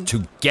would love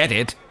to get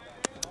it.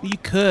 You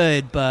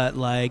could, but,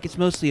 it's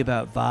mostly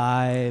about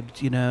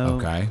vibes,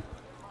 Okay.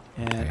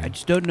 And Okay. I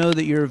just don't know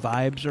that your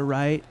vibes are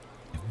right.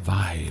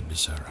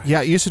 Vibes, all right.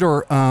 Yeah,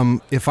 Usidore,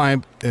 if I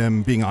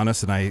am being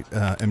honest and I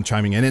am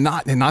chiming in, and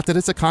not that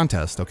it's a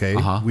contest, okay?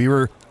 Uh-huh. We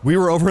were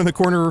over in the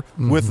corner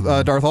with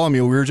Dartholomew.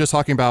 We were just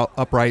talking about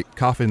Upright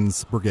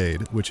Coffins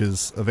Brigade, which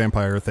is a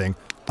vampire thing.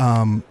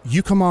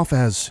 You come off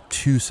as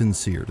too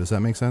sincere. Does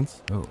that make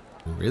sense? Oh,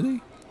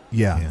 really?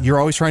 Yeah. You're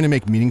always trying to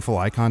make meaningful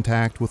eye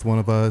contact with one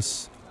of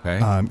us. Okay.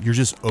 You're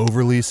just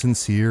overly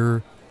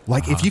sincere.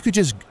 Like, if you could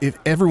just, if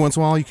every once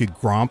in a while you could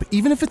gromp,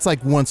 even if it's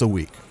like once a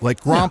week,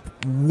 gromp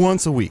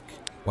once a week.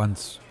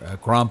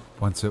 Gromp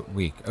once a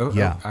week. Oh,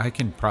 Yeah. I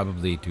can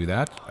probably do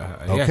that.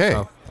 Okay.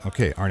 Yeah,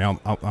 Okay, Arnie,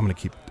 I'm going to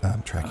keep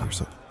track here.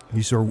 So,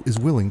 Usidore is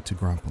willing to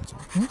gromp once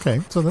a week. Okay,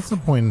 so that's a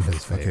point in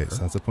his favor. Okay, so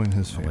that's a point in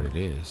his I know favor. what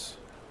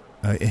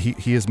it is.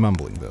 He is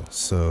mumbling, though,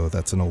 so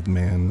that's an old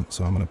man,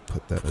 so I'm going to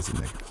put that as a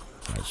negative.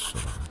 I was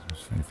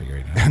trying to figure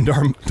it out. And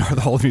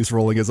Dartholomew's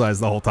rolling his eyes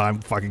the whole time.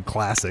 Fucking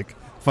classic.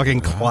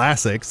 Fucking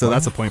classic. So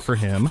that's a point for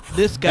him.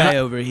 This guy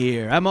over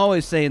here. I'm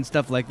always saying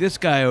stuff like, this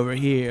guy over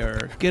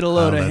here. Get a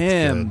load of that's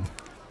him. good.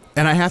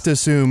 And I have to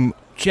assume,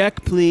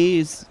 Check,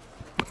 please.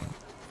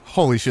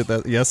 holy shit,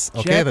 yes.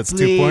 Okay, Check, that's 2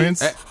 please.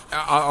 points.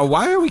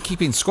 Why are we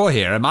keeping score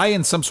here? Am I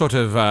in some sort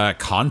of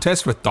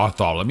contest with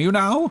Dartholomew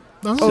now?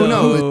 Oh, So-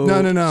 no.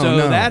 So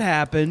no. that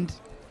happened.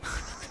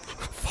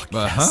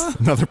 Uh-huh.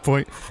 Another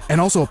point.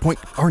 And also a point.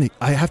 Arnie,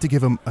 I have to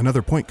give him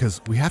another point because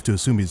we have to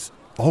assume he's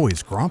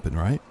always gromping,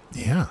 right?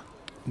 Yeah.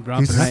 I'm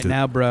grumping right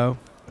now, bro.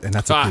 And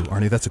that's a clue.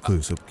 Arnie, that's a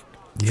clue. So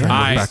Yeah. try and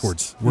I- work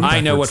backwards. Work I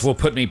know what backwards. will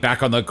put me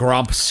back on the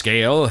Gromp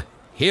scale.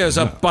 Here's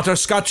a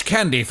butterscotch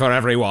candy for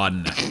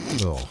everyone.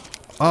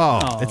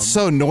 Oh, it's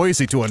so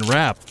noisy to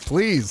unwrap.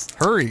 Please,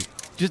 hurry.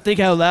 Just think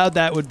how loud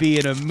that would be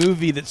in a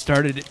movie that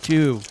started at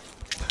 2.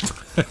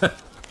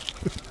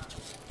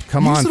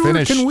 Come on, Usidore,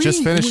 finish. can we-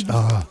 Just finish.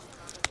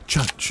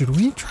 Chunt, should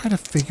we try to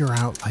figure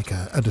out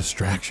a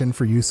distraction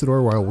for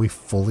Usidore while we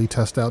fully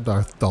test out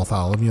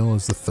Dartholomew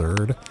as the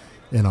third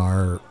in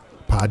our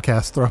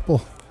podcast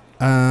thruple?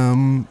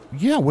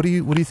 Yeah. What are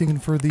you thinking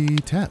for the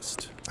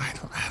test? I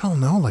don't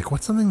know.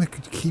 What's something that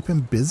could keep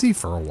him busy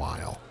for a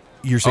while?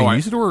 You're saying I-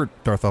 Usidore or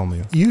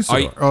Dartholomew?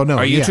 Usidore.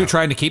 Are you two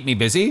trying to keep me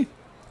busy?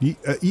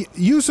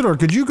 Usidore,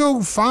 could you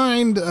go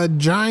find a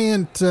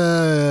giant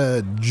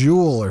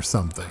jewel or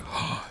something?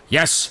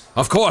 Yes,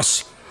 of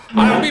course.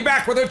 I'll be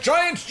back with a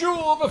giant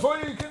jewel before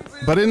you can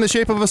see. But in the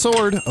shape of a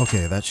sword.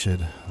 Okay, that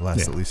should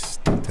last at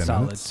least 10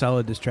 minutes.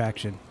 Solid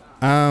distraction.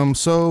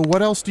 So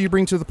what else do you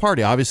bring to the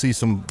party? Obviously,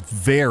 some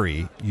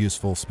very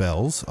useful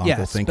spells.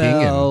 Uncle thinking.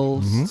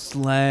 Spells,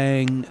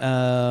 slang,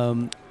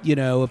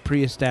 a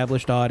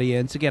pre-established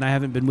audience. Again, I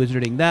haven't been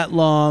wizarding that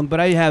long, but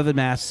I have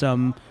amassed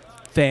some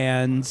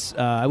fans.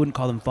 I wouldn't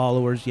call them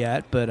followers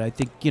yet, but I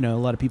think, a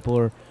lot of people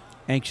are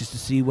anxious to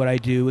see what I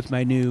do with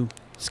my new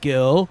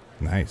skill.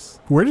 Nice.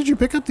 Where did you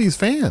pick up these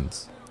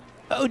fans?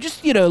 Oh,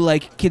 just,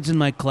 kids in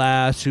my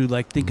class who,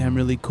 think I'm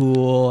really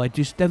cool. I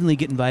just definitely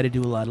get invited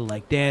to a lot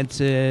of,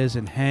 dances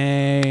and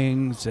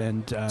hangs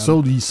and...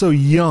 So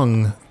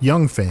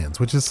young fans,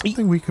 which is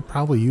something we could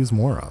probably use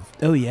more of.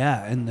 Oh,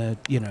 yeah, and the,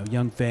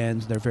 young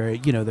fans, they're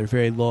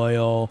very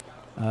loyal.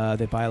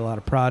 They buy a lot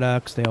of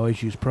products. They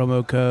always use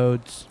promo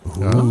codes.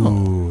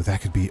 Ooh,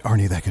 that could be,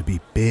 Arnie, that could be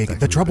big. That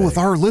could The be trouble with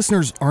big. our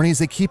listeners, Arnie, is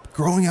they keep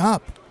growing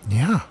up.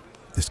 Yeah.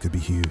 This could be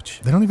huge.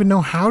 They don't even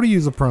know how to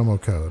use a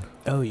promo code.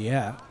 Oh,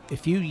 yeah.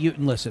 If you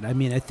listen, I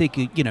mean, I think,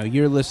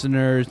 your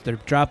listeners, they're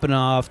dropping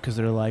off because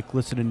they're,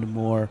 listening to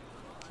more,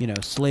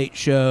 Slate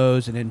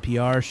shows and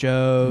NPR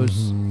shows.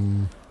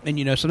 Mm-hmm.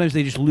 And, sometimes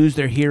they just lose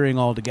their hearing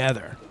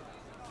altogether.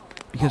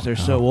 because they're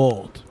so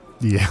old.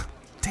 Yeah.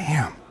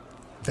 Damn.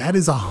 That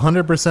is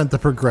 100% the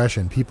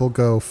progression. People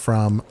go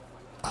from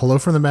Hello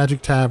from the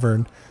Magic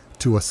Tavern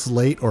to a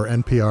Slate or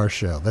NPR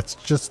show. That's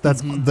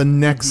the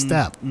next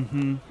step.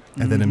 And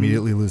then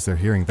immediately lose their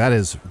hearing. That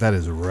is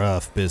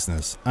rough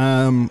business.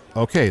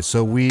 Okay,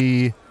 so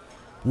we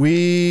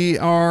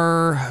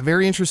are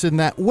very interested in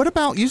that. What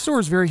about Usidore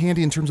is very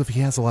handy in terms of he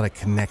has a lot of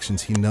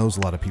connections. He knows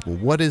a lot of people.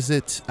 What is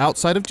it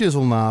outside of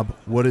Jizzle Knob?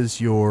 What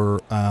is your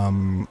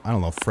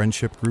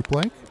friendship group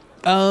like?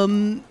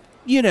 I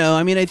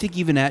think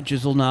even at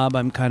Jizzle Knob,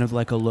 I'm kind of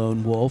like a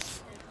lone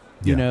wolf.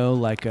 You know,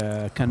 like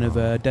a kind of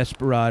a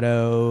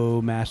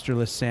desperado,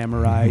 masterless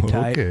samurai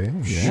type. Okay,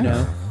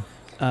 yeah.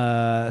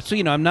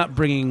 I'm not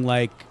bringing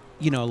a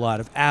lot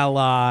of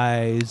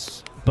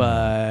allies,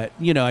 but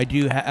I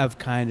do have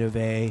kind of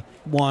a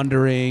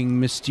wandering,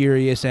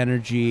 mysterious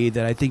energy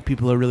that I think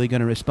people are really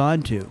going to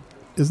respond to.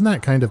 Isn't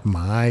that kind of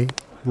my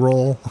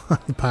role?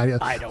 I'm kind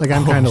of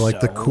like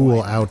the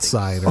cool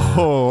outsider.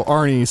 Oh,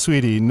 Arnie,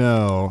 sweetie,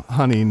 no.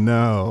 Honey,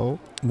 no.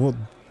 Well,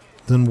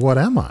 then what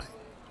am I?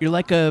 You're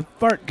like a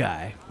fart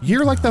guy.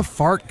 You're like the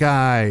fart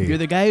guy. You're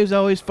the guy who's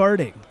always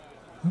farting.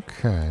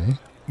 Okay.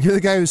 You're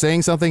the guy who's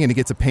saying something and he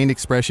gets a pained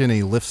expression and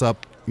he lifts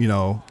up,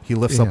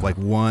 up like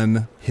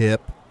one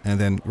hip and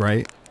then,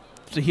 right?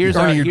 So here's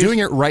Arnie, you're doing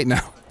it right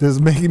now. This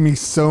is making me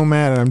so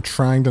mad, and I'm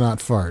trying to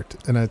not fart,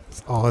 and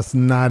it's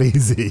not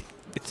easy.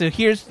 So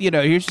here's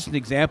just an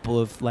example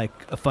of like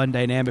a fun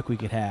dynamic we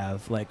could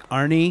have. Like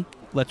Arnie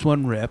lets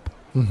one rip,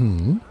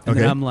 and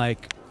then I'm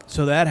like,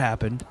 so that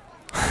happened.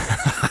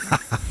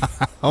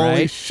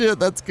 Holy right? shit,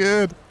 that's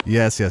good.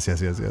 Yes.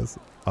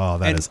 Oh,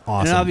 that is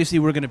awesome. And obviously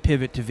we're going to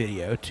pivot to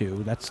video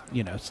too. That's,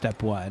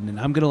 step one. And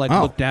I'm going to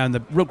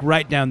look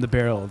right down the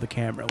barrel of the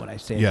camera when I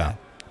say that.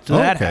 So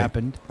that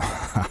happened.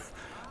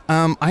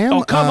 Come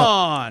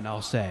on,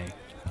 I'll say.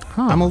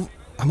 Huh. I'm a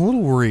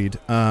little worried.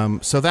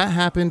 So that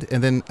happened,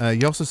 and then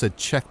you also said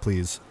check,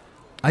 please.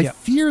 I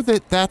fear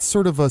that that's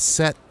sort of a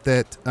set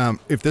that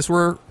if this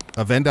were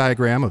a Venn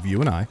diagram of you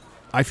and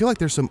I feel like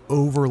there's some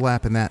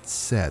overlap in that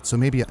set. So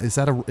maybe is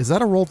that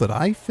a role that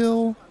I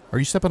fill? Are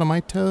you stepping on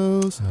my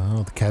toes?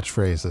 Oh, the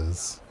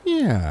catchphrases.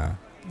 Yeah.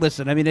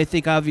 Listen, I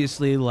think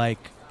obviously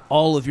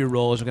all of your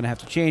roles are going to have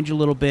to change a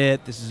little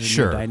bit. This is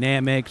a new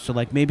dynamic. So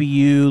maybe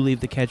you leave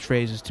the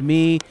catchphrases to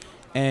me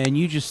and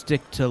you just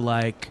stick to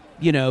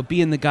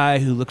being the guy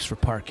who looks for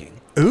parking.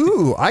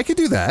 Ooh, I could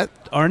do that.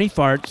 Arnie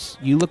farts,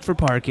 you look for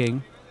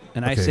parking,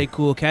 and I say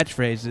cool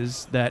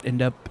catchphrases that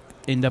end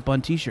up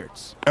on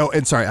T-shirts. Oh,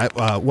 and sorry,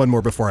 one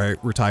more before I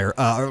retire.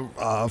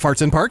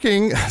 Farts and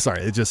parking.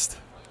 Sorry, it just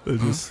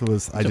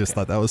was. I just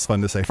thought that was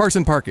fun to say. Farts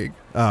and parking.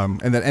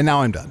 And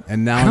now I'm done.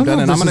 And now I'm done.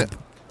 And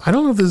I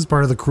don't know if this is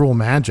part of the cruel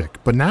magic,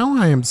 but now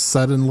I am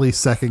suddenly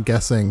second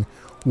guessing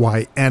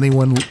why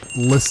anyone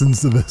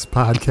listens to this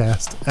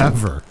podcast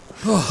ever.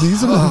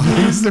 These are the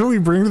things that we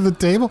bring to the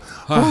table.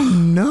 Oh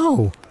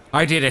no!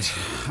 I did it.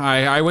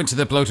 I went to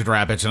the Bloated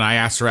Rabbit and I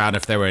asked around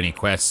if there were any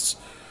quests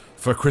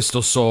for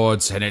crystal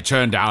swords, and it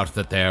turned out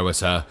that there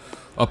was a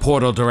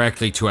portal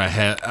directly to a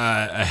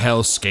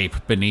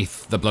hellscape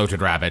beneath the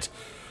Bloated Rabbit.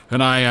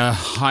 And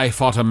I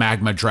fought a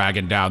magma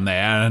dragon down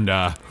there, and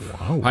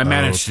I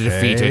managed to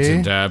defeat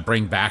it and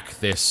bring back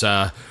this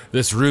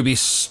ruby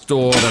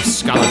sword of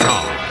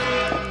Skeleton.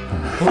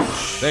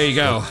 There you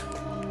go.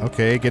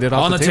 Okay, get it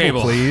off the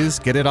table, please.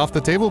 Get it off the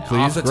table, please.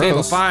 Off the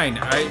table, fine.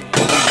 I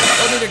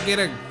wanted to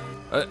get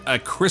a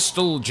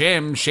crystal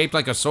gem shaped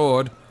like a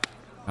sword.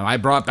 And I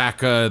brought back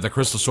the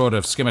crystal sword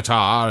of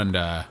Scimitar,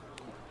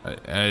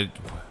 and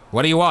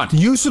what do you want?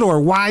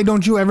 Usidore, why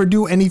don't you ever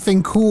do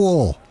anything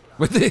cool?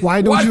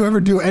 Why don't you ever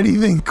do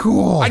anything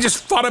cool? I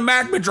just fought a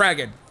magma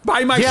dragon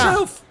by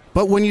myself. Yeah,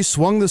 but when you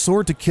swung the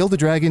sword to kill the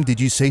dragon, did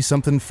you say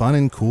something fun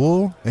and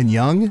cool and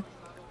young?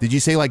 Did you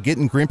say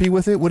getting grimpy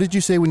with it? What did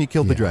you say when you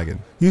killed the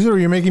dragon? Usidore,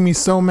 you're making me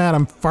so mad.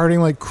 I'm farting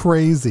like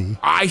crazy.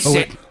 I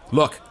said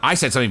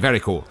something very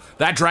cool.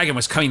 That dragon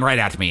was coming right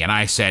at me, and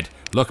I said,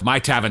 look, my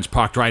tavern's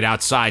parked right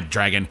outside,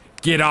 dragon.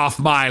 Get off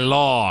my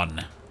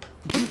lawn.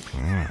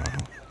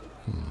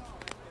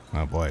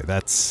 Oh boy,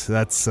 that's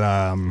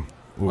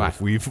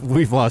What?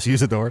 We've lost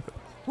Usidore.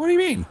 What do you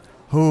mean?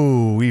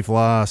 Oh, we've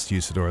lost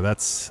Usidore.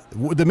 That's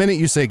the minute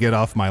you say get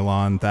off my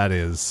lawn, that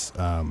is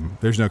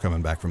there's no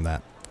coming back from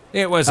that.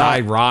 It was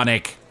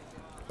ironic.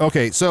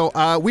 Okay,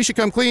 so we should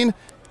come clean.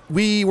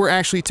 We were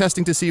actually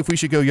testing to see if we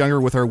should go younger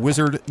with our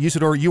wizard.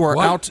 Usidore, you are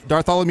out.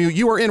 Dartholomew,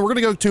 you are in. We're going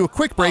to go to a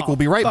quick break. We'll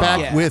be right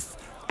back with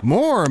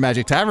more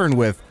Magic Tavern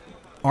with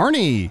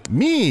Arnie,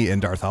 me,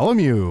 and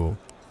Dartholomew.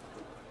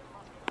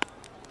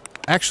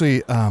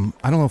 Actually, I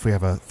don't know if we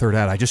have a third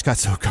ad. I just got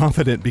so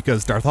confident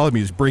because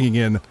Dartholomew is bringing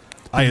in,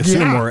 I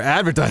assume, more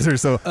advertisers.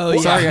 So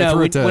sorry, I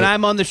threw it to... When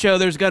I'm on the show,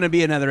 there's going to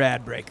be another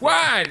ad break.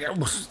 What?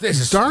 This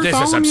is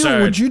Dartholomew,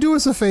 absurd. would you do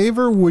us a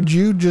favor? Would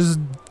you just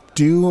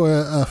do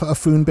a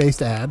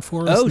Foon-based ad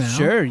for us now? Oh,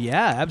 sure.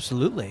 Yeah,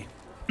 absolutely.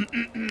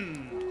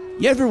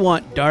 You ever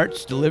want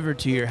darts delivered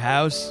to your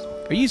house?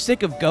 Are you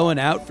sick of going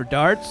out for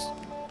darts?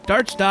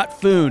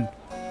 Darts.foon.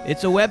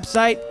 It's a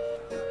website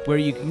where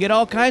you can get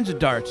all kinds of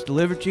darts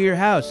delivered to your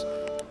house.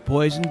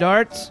 Poison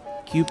darts,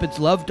 Cupid's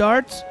love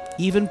darts,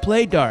 even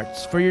play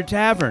darts for your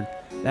tavern.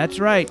 That's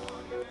right.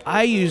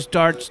 I use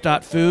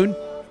darts.foon,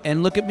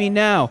 and look at me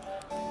now.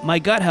 My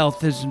gut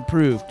health has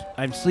improved.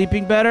 I'm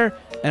sleeping better,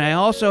 and I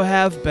also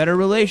have better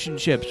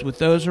relationships with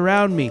those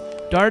around me.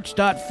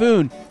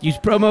 Darts.foon. Use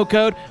promo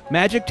code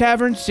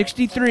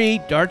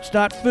MagicTavern63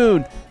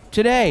 darts.foon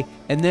today,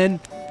 and then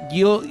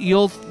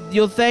you'll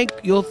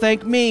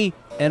thank me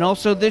and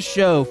also this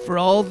show for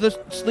all the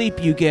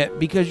sleep you get,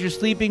 because you're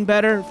sleeping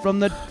better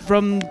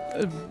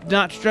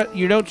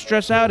you don't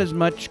stress out as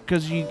much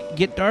because you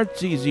get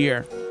darts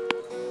easier.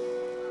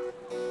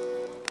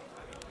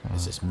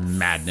 This is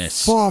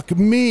madness. Fuck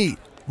me.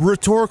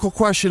 Rhetorical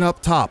question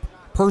up top.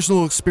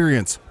 Personal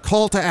experience.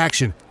 Call to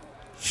action.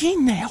 He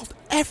nailed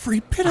every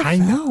bit of I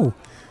know.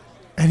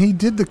 And he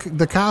did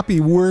the copy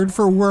word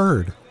for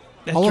word.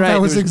 That's all of right.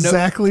 that was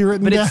exactly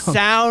written but down. But it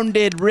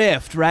sounded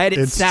riffed, right? It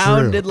It's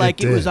sounded true.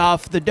 like It it was did.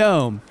 off the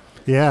dome.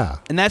 Yeah.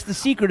 And that's the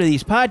secret of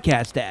these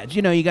podcast ads.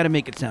 You know, you got to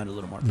make it sound a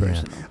little more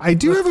personal. I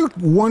do have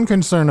one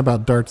concern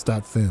about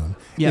darts.foon.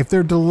 Yeah. If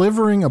they're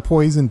delivering a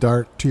poison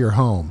dart to your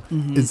home,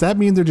 does that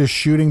mean they're just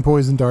shooting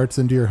poison darts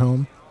into your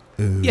home?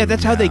 Yeah,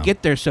 that's how they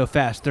get there so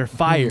fast. They're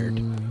fired.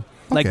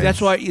 Like, Okay. that's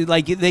why,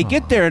 they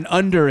get there in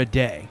under a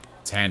day.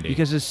 It's handy.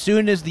 Because as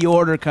soon as the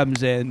order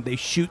comes in, they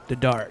shoot the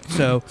dart.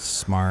 So,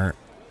 Smart.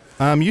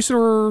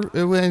 Usidore,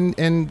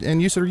 and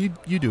Usidore,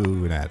 you do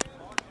an ad.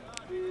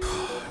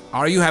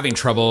 Are you having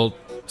trouble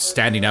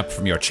standing up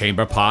from your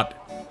chamber pot?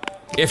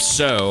 If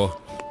so,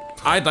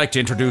 I'd like to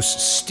introduce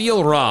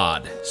Steel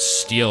Rod.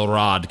 Steel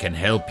Rod can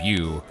help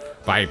you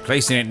by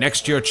placing it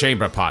next to your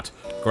chamber pot.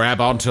 Grab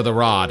onto the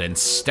rod and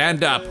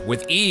stand up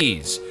with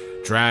ease.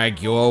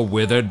 Drag your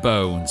withered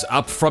bones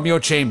up from your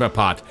chamber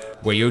pot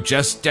where you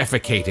just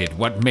defecated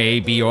what may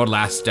be your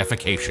last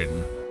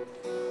defecation.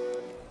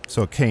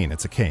 So a cane.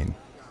 It's a cane.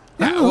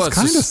 That well, was it's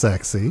kind of just-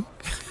 sexy.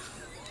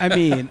 I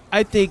mean,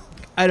 I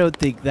don't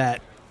think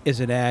that is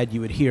an ad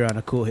you would hear on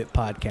a Cool Hit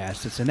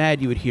podcast. It's an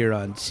ad you would hear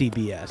on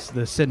CBS,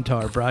 the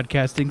Centaur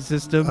Broadcasting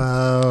System.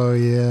 Oh,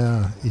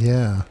 yeah.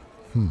 Yeah.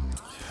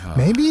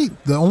 Maybe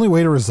the only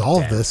way to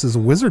resolve this is a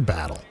wizard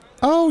battle.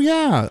 Oh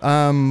yeah.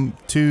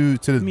 To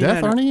the mean, death,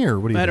 I don't- Arnie, or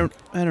what do you think?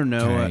 I don't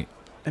know.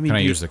 Can I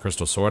use the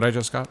crystal sword I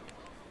just got?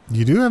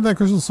 You do have that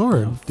crystal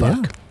sword. Oh,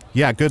 fuck. Yeah.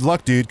 Yeah. Good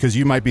luck, dude, because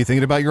you might be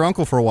thinking about your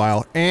uncle for a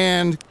while.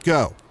 And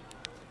go.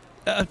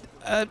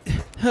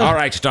 All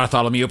right,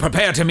 Dartholomew,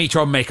 prepare to meet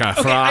your maker,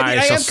 for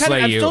I shall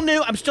slay you.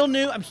 I'm still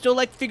new. I'm still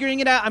like figuring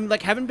it out. I'm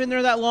like haven't been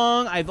there that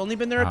long. I've only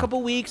been there a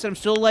couple weeks. I'm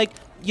still like,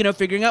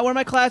 figuring out where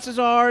my classes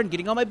are and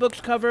getting all my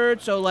books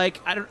covered. So like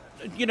I don't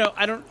know.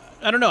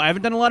 I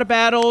haven't done a lot of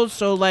battles,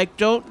 so like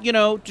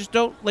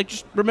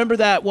just remember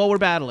that while we're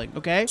battling,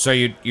 okay? So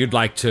you'd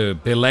like to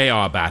belay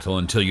our battle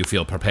until you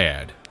feel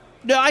prepared?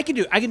 No, I can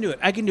do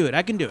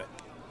it.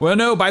 Well,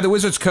 no, by the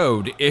wizard's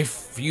code,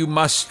 if you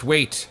must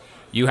wait,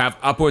 you have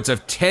upwards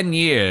of 10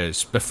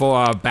 years before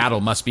our battle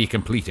must be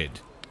completed.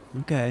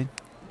 Okay.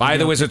 By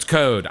the wizard's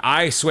code,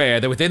 I swear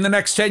that within the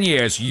next 10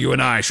 years, you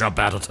and I shall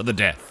battle to the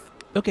death.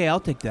 Okay, I'll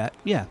take that.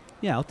 Yeah,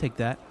 I'll take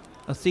that.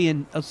 I'll see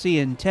you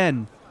in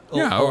 10.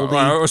 Yeah,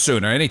 oldie. or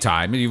sooner,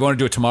 anytime. If you want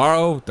to do it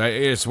tomorrow,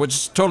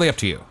 it's totally up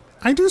to you.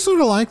 I do sort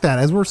of like that.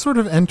 As we're sort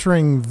of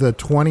entering the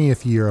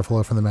 20th year of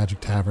Hello from the Magic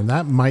Tavern,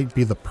 that might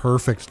be the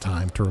perfect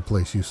time to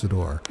replace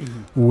Usidore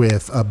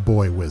with a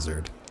boy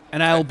wizard.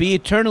 And I will be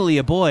eternally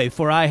a boy,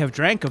 for I have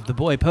drank of the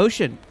boy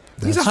potion.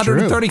 He's That's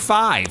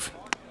 135.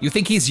 You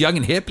think he's young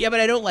and hip? Yeah, but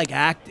I don't like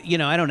act.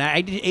 I don't.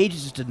 Age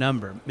is just a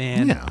number,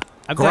 man. Yeah.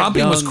 I've got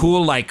Gromping was young-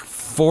 cool like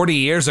 40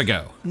 years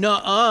ago.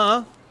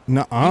 Nuh-uh.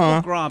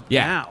 Nuh-uh. People gromp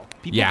Yeah. now.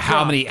 People Yeah,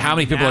 how gromp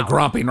many people are now.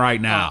 gromping right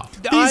now?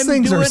 These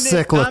things are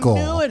cyclical.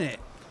 I'm doing it.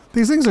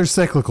 These things are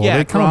cyclical. Yeah,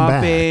 They come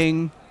back.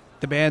 gromping,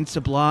 the band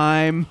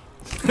Sublime.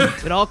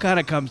 It all kind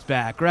of comes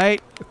back,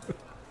 right?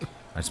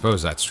 I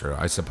suppose that's true.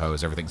 I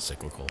suppose everything's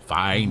cyclical.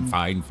 Fine.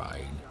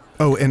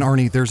 Oh, and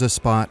Arnie, there's a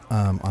spot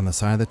on the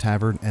side of the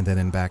tavern, and then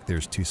in back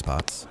there's 2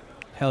 spots.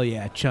 Hell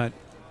yeah, Chunt.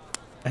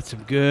 That's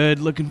some good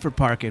looking for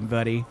parking,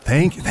 buddy.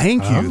 Thank you, Oh,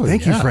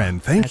 thank you, yeah.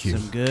 friend. Thank That's you,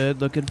 some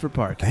good looking for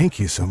parking. thank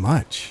you so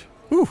much.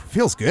 Ooh,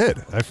 feels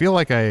good. I feel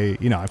like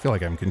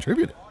I'm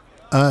contributing.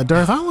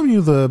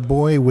 Dartholomew the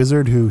Boy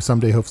Wizard, who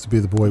someday hopes to be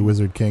the Boy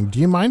Wizard King, do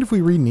you mind if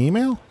we read an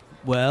email?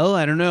 Well,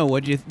 I don't know.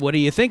 What are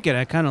you thinking?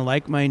 I kind of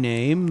like my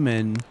name,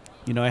 and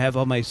I have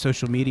all my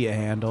social media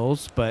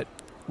handles. But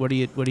what are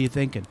you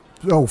thinking?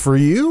 Oh, for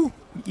you?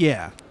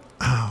 Yeah.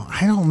 Oh,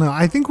 I don't know.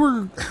 I think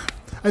we're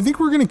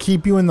going to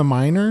keep you in the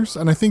minors,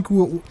 and I think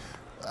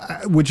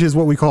which is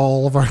what we call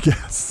all of our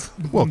guests.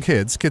 Well,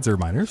 kids are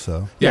minors,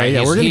 so. We're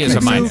going to he is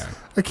keep a minor. you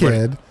a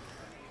kid.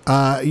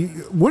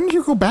 When do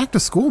you go back to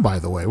school, by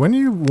the way? When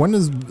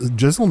is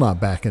Jizzle not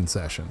back in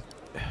session?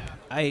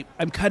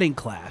 I'm cutting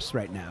class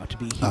right now to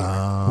be here.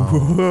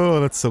 Oh,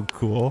 that's so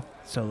cool.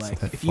 So like,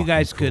 That's if you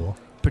guys fucking could cool.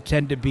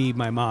 pretend to be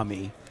my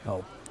mommy.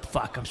 Oh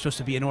fuck! I'm supposed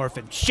to be an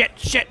orphan. Shit!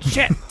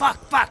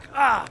 fuck!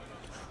 Ah,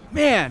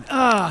 man!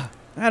 I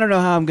don't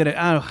know how I'm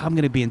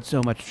gonna be in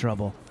so much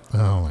trouble.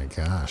 Oh my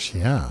gosh,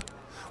 yeah.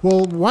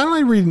 Well, why don't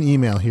I read an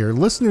email here?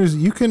 Listeners,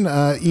 you can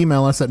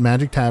email us at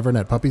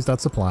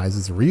magictavern@puppies.supplies.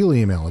 It's a real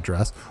email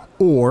address.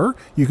 Or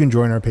you can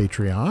join our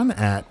Patreon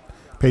at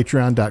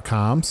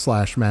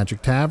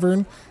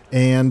patreon.com/magictavern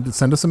and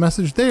send us a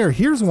message there.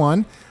 Here's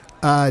one.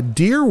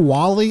 Dear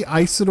Wally,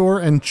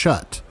 Usidore, and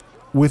Chunt,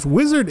 with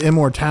wizard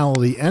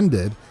immortality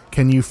ended,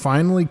 can you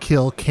finally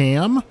kill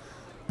Cam?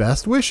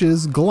 Best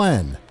wishes,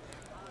 Glenn.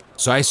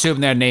 So I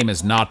assume their name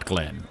is not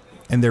Glenn.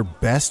 And their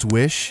best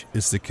wish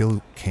is to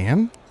kill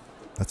Cam?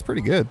 That's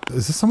pretty good.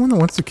 Is this someone that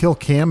wants to kill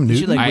Cam You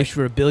should Newton? wish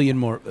for a million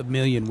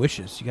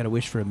wishes. You got to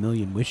wish for a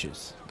million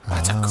wishes.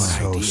 That's a good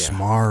So idea.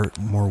 smart.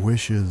 More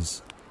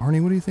wishes.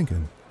 Arnie, what are you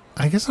thinking?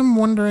 I guess I'm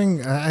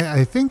wondering,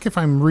 I think if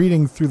I'm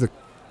reading through the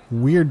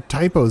weird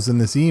typos in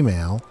this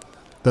email,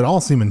 that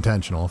all seem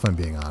intentional, if I'm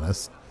being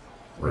honest.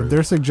 Right.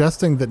 They're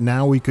suggesting that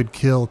now we could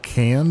kill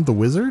Can the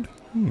wizard?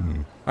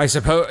 I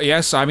suppose,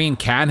 yes, I mean,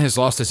 Can has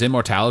lost his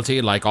immortality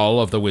like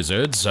all of the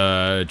wizards.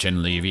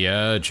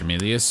 Genlevia,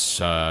 Jamilius,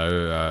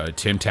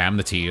 Tim Tam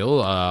the Teal,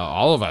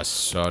 all of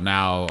us are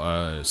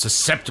now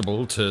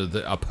susceptible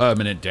to a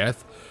permanent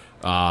death.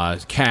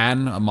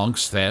 Can,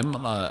 amongst them,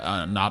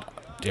 not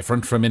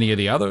different from any of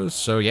the others,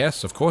 so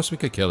yes, of course we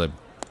could kill him.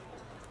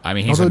 I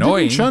mean, he's Although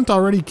annoying. didn't Chunt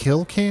already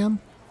kill Can?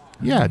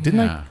 Yeah, didn't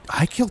Yeah.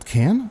 I killed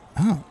Can?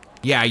 Oh.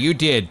 Yeah, you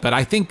did, but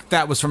I think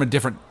that was from a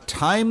different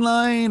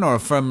timeline or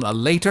from a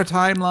later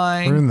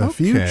timeline. Or in the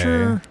Okay.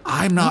 future?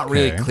 I'm not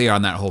really Okay. clear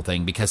on that whole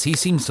thing because he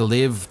seems to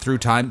live through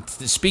time.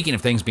 Speaking of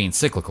things being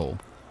cyclical,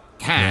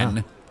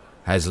 Can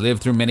has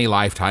lived through many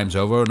lifetimes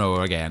over and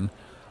over again.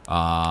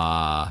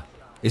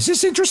 Is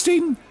this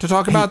interesting to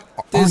talk about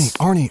this?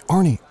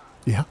 Arnie.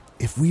 Yeah.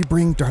 If we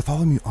bring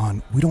Dartholomew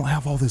on, we don't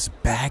have all this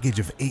baggage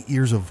of 8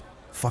 years of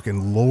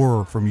fucking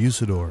lore from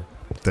Usidore.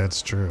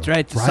 That's true. That's right.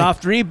 It's a Right.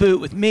 soft reboot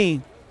with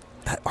me.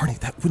 Arnie,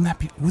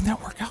 wouldn't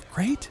that work out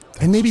great?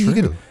 And maybe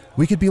true.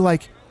 we could be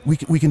like,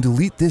 we can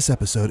delete this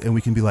episode and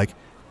we can be like,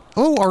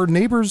 oh, our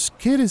neighbor's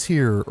kid is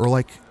here, or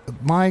like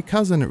my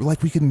cousin, or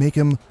like we can make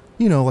him,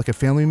 like a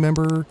family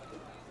member,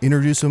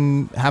 introduce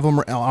him, have him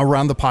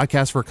around the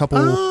podcast for a couple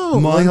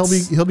Like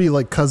months. he'll be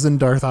like cousin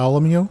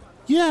Dartholomew.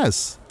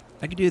 Yes.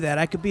 I could do that.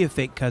 I could be a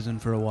fake cousin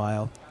for a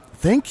while.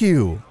 Thank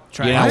you.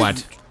 Try You it know out.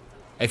 what?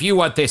 If you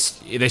want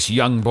this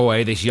young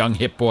boy, this young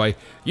hip boy,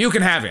 you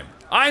can have him.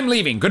 I'm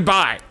leaving.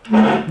 Goodbye.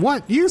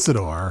 What?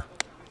 Usidore?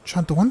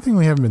 Chunt, the one thing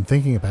we haven't been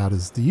thinking about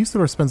is the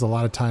Usidore spends a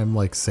lot of time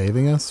like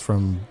saving us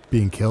from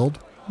being killed.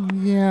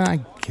 Yeah, I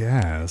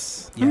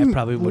guess. Yeah, I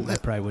probably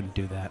wouldn't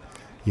do that.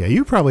 Yeah,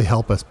 you probably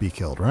help us be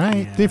killed,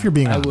 right? Yeah. If you're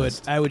being I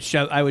honest. I would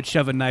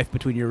shove a knife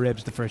between your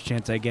ribs the first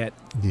chance I get.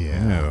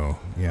 Yeah. No.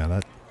 Yeah,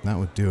 that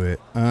would do it.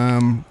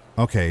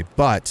 Okay,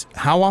 but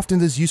how often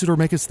does Usidore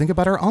make us think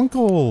about our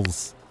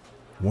uncles?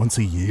 Once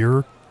a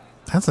year?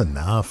 That's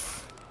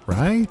enough,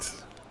 right?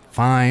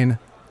 Fine.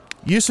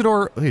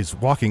 Usidore, he's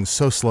walking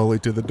so slowly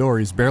to the door,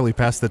 he's barely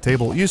past the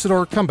table.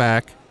 Usidore, come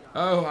back.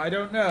 Oh, I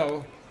don't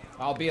know.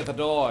 I'll be at the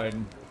door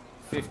in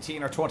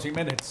 15 or 20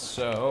 minutes,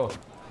 so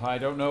I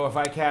don't know if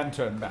I can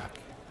turn back.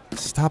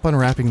 Stop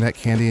unwrapping that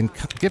candy and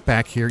get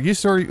back here.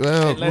 Usidore,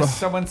 Unless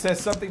someone says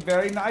something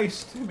very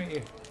nice to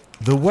me.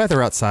 the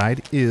weather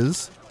outside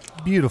is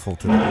beautiful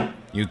today.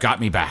 You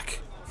got me back.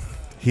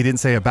 He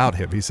didn't say about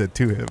him, he said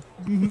to him.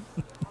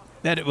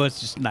 That it was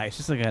just nice.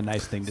 Just like a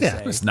nice thing to Yeah, say.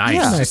 It was nice.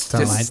 Yeah, just nice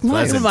just time.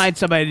 pleasant. Remind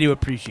somebody to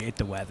appreciate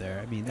the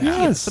weather. I mean,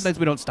 Yes. sometimes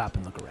we don't stop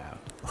and look around.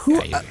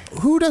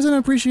 Who doesn't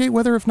appreciate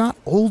weather if not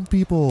old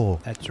people?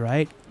 That's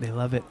right. They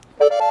love it.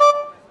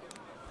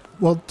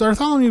 Well,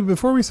 Dartholomew,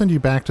 before we send you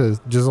back to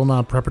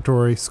Gizelnod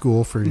Preparatory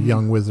School for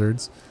Young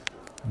Wizards,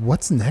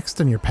 what's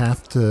next on your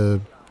path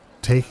to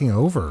taking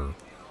over?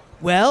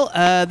 Well,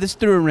 this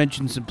threw a wrench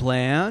in some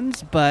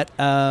plans, but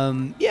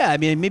yeah, I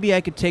mean, maybe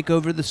I could take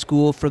over the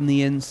school from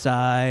the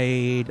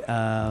inside,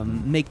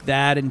 make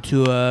that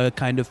into a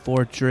kind of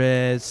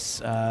fortress,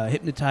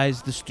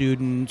 hypnotize the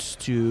students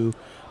to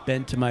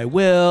bend to my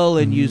will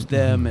and use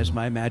them as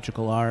my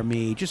magical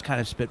army. Just kind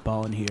of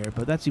spitballing here,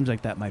 but that seems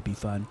like that might be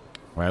fun.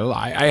 Well,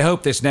 I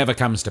hope this never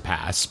comes to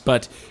pass,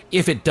 but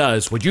if it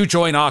does, would you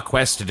join our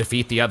quest to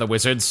defeat the other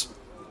wizards?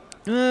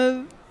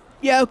 Yeah,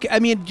 okay. I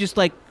mean, just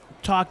like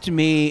talk to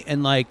me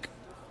and like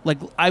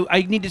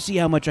I need to see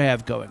how much I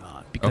have going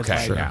on because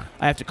Okay, sure. Yeah.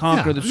 I have to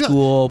conquer Yeah, the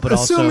school, but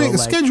assuming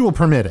also like, schedule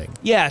permitting.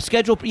 yeah,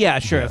 schedule. Yeah,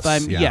 sure. Yes, If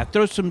I'm yeah.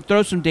 throw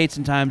some dates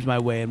and times my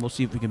way, and we'll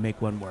see if we can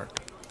make one work.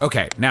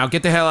 Okay, now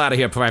get the hell out of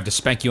here before I have to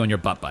spank you on your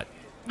butt.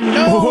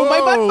 No, my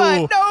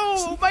butt.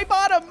 No, my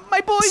bottom.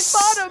 My boy's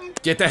bottom.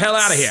 Get the hell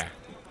out of here.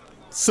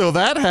 So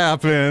that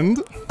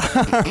happened.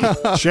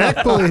 Check,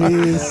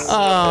 please.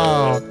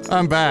 Oh,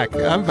 I'm back.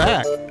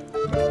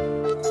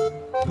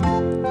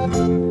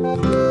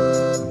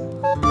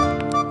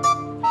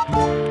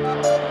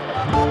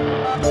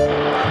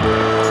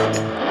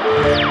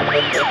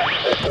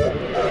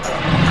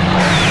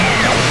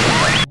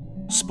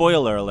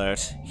 Spoiler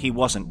alert, he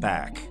wasn't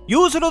back.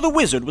 Usidore the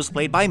Wizard was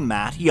played by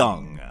Matt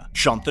Young.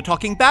 Chunt the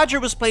Talking Badger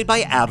was played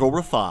by Adal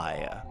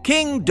Rifai.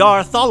 King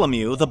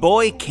Dartholomew the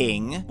Boy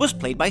King was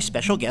played by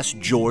special guest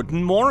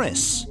Jordan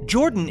Morris.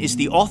 Jordan is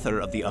the author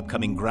of the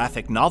upcoming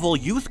graphic novel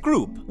Youth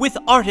Group with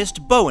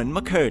artist Bowen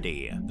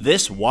McCurdy.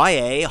 This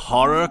YA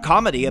horror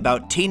comedy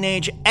about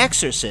teenage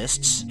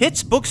exorcists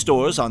hits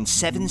bookstores on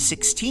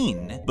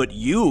 7/16, but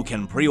you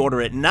can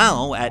pre-order it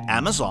now at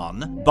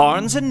Amazon,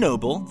 Barnes &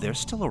 Noble, they're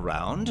still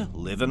around,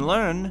 live and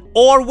learn,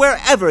 or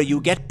wherever you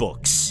get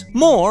books.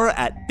 More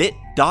at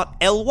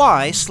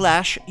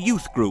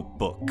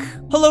bit.ly/youthgroupbook.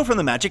 Hello from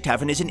the Magic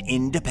Tavern is an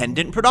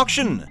independent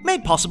production,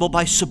 made possible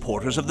by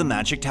supporters of the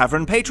Magic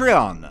Tavern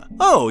Patreon.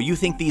 Oh, you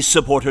think these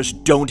supporters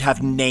don't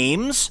have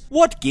names?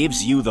 What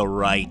gives you the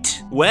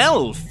right?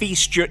 Well,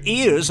 feast your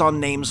ears on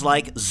names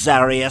like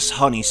Zarius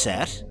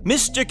Honeyset,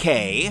 Mr.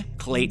 K,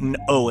 Clayton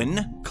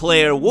Owen,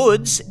 Claire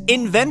Woods,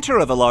 inventor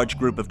of a large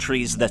group of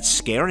trees that's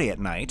scary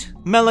at night,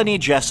 Melanie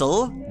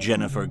Jessel,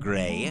 Jennifer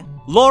Gray,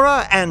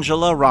 Laura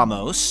Angela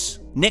Ramos,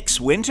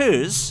 Nix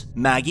Winters,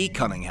 Maggie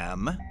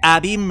Cunningham,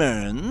 Abby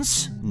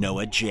Mearns,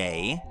 Noah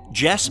J,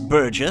 Jess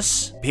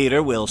Burgess,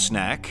 Peter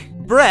Wilsnack,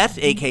 Brett,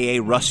 aka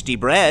Rusty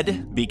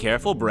Bread, be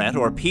careful Brett,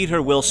 or Peter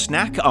will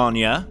snack on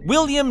ya,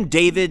 William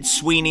David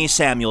Sweeney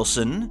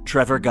Samuelson,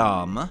 Trevor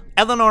Gom,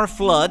 Eleanor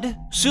Flood,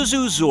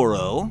 Suzu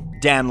Zoro,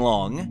 Dan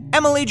Long,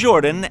 Emily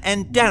Jordan,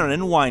 and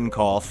Darren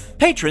Winecoff.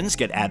 Patrons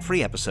get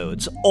ad-free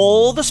episodes,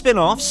 all the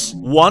spin-offs,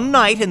 one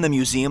night in the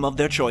museum of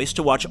their choice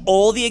to watch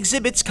all the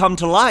exhibits come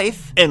to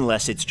life,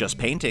 unless it's just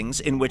paintings,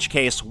 in which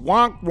case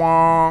wonk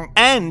wonk,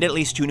 and at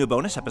least 2 new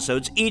bonus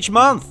episodes each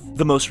month.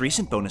 The most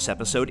recent bonus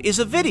episode is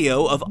a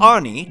video of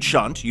Arnie,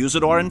 Chunt,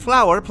 Usidore, and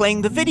Flower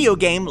playing the video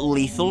game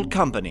Lethal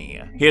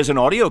Company. Here's an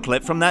audio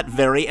clip from that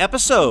very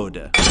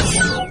episode.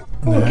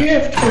 Oh, a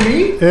gift for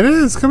me? It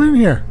is. Come in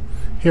here.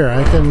 Here,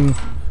 I can...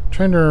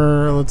 Trying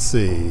to... Let's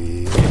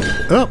see...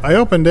 Oh, I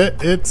opened it.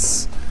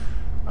 It's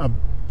a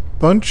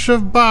bunch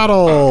of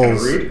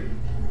bottles. Rude.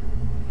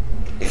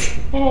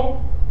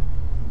 Oh.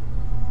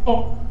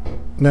 Oh.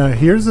 Now,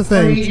 here's the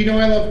thing. Arnie, you know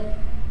I love...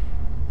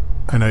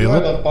 I know you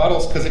love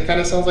bottles because it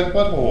kind of sounds like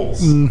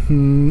buttholes.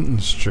 Mm-hmm.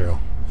 It's true.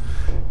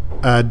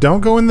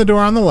 Don't go in the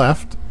door on the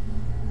left.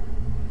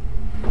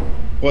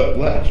 What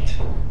left?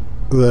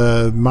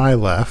 My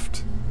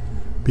left.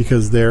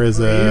 Because there is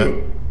I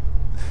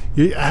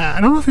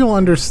don't know if you'll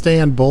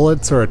understand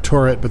bullets or a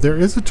turret, but there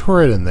is a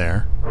turret in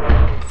there.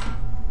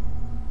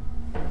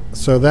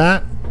 So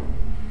that...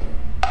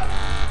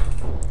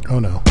 Oh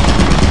no.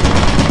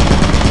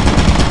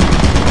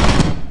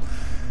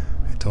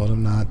 I told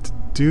him not to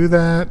do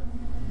that.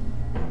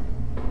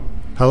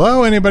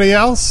 Hello, anybody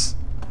else?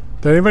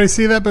 Did anybody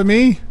see that but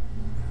me?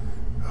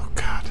 Oh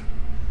god.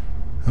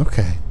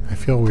 Okay. I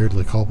feel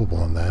weirdly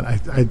culpable in that.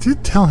 I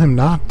did tell him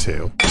not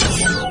to.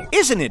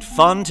 Isn't it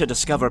fun to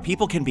discover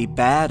people can be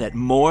bad at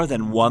more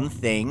than one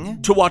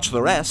thing? To watch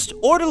the rest,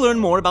 or to learn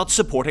more about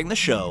supporting the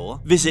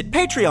show, visit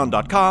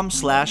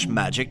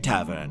patreon.com/Magic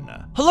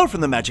Tavern. Hello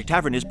from the Magic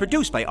Tavern is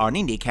produced by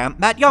Arnie, Niekamp,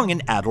 Matt Young,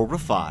 and Adal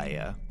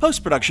Rifai.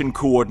 Post-production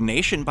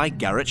coordination by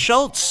Garrett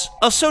Schultz.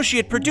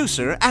 Associate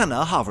producer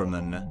Anna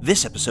Havermann.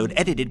 This episode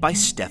edited by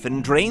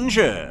Sniffen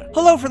Dranger.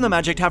 Hello from the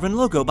Magic Tavern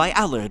logo by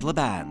Allard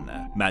Laban.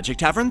 Magic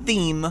Tavern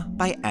theme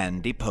by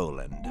Andy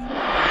Poland.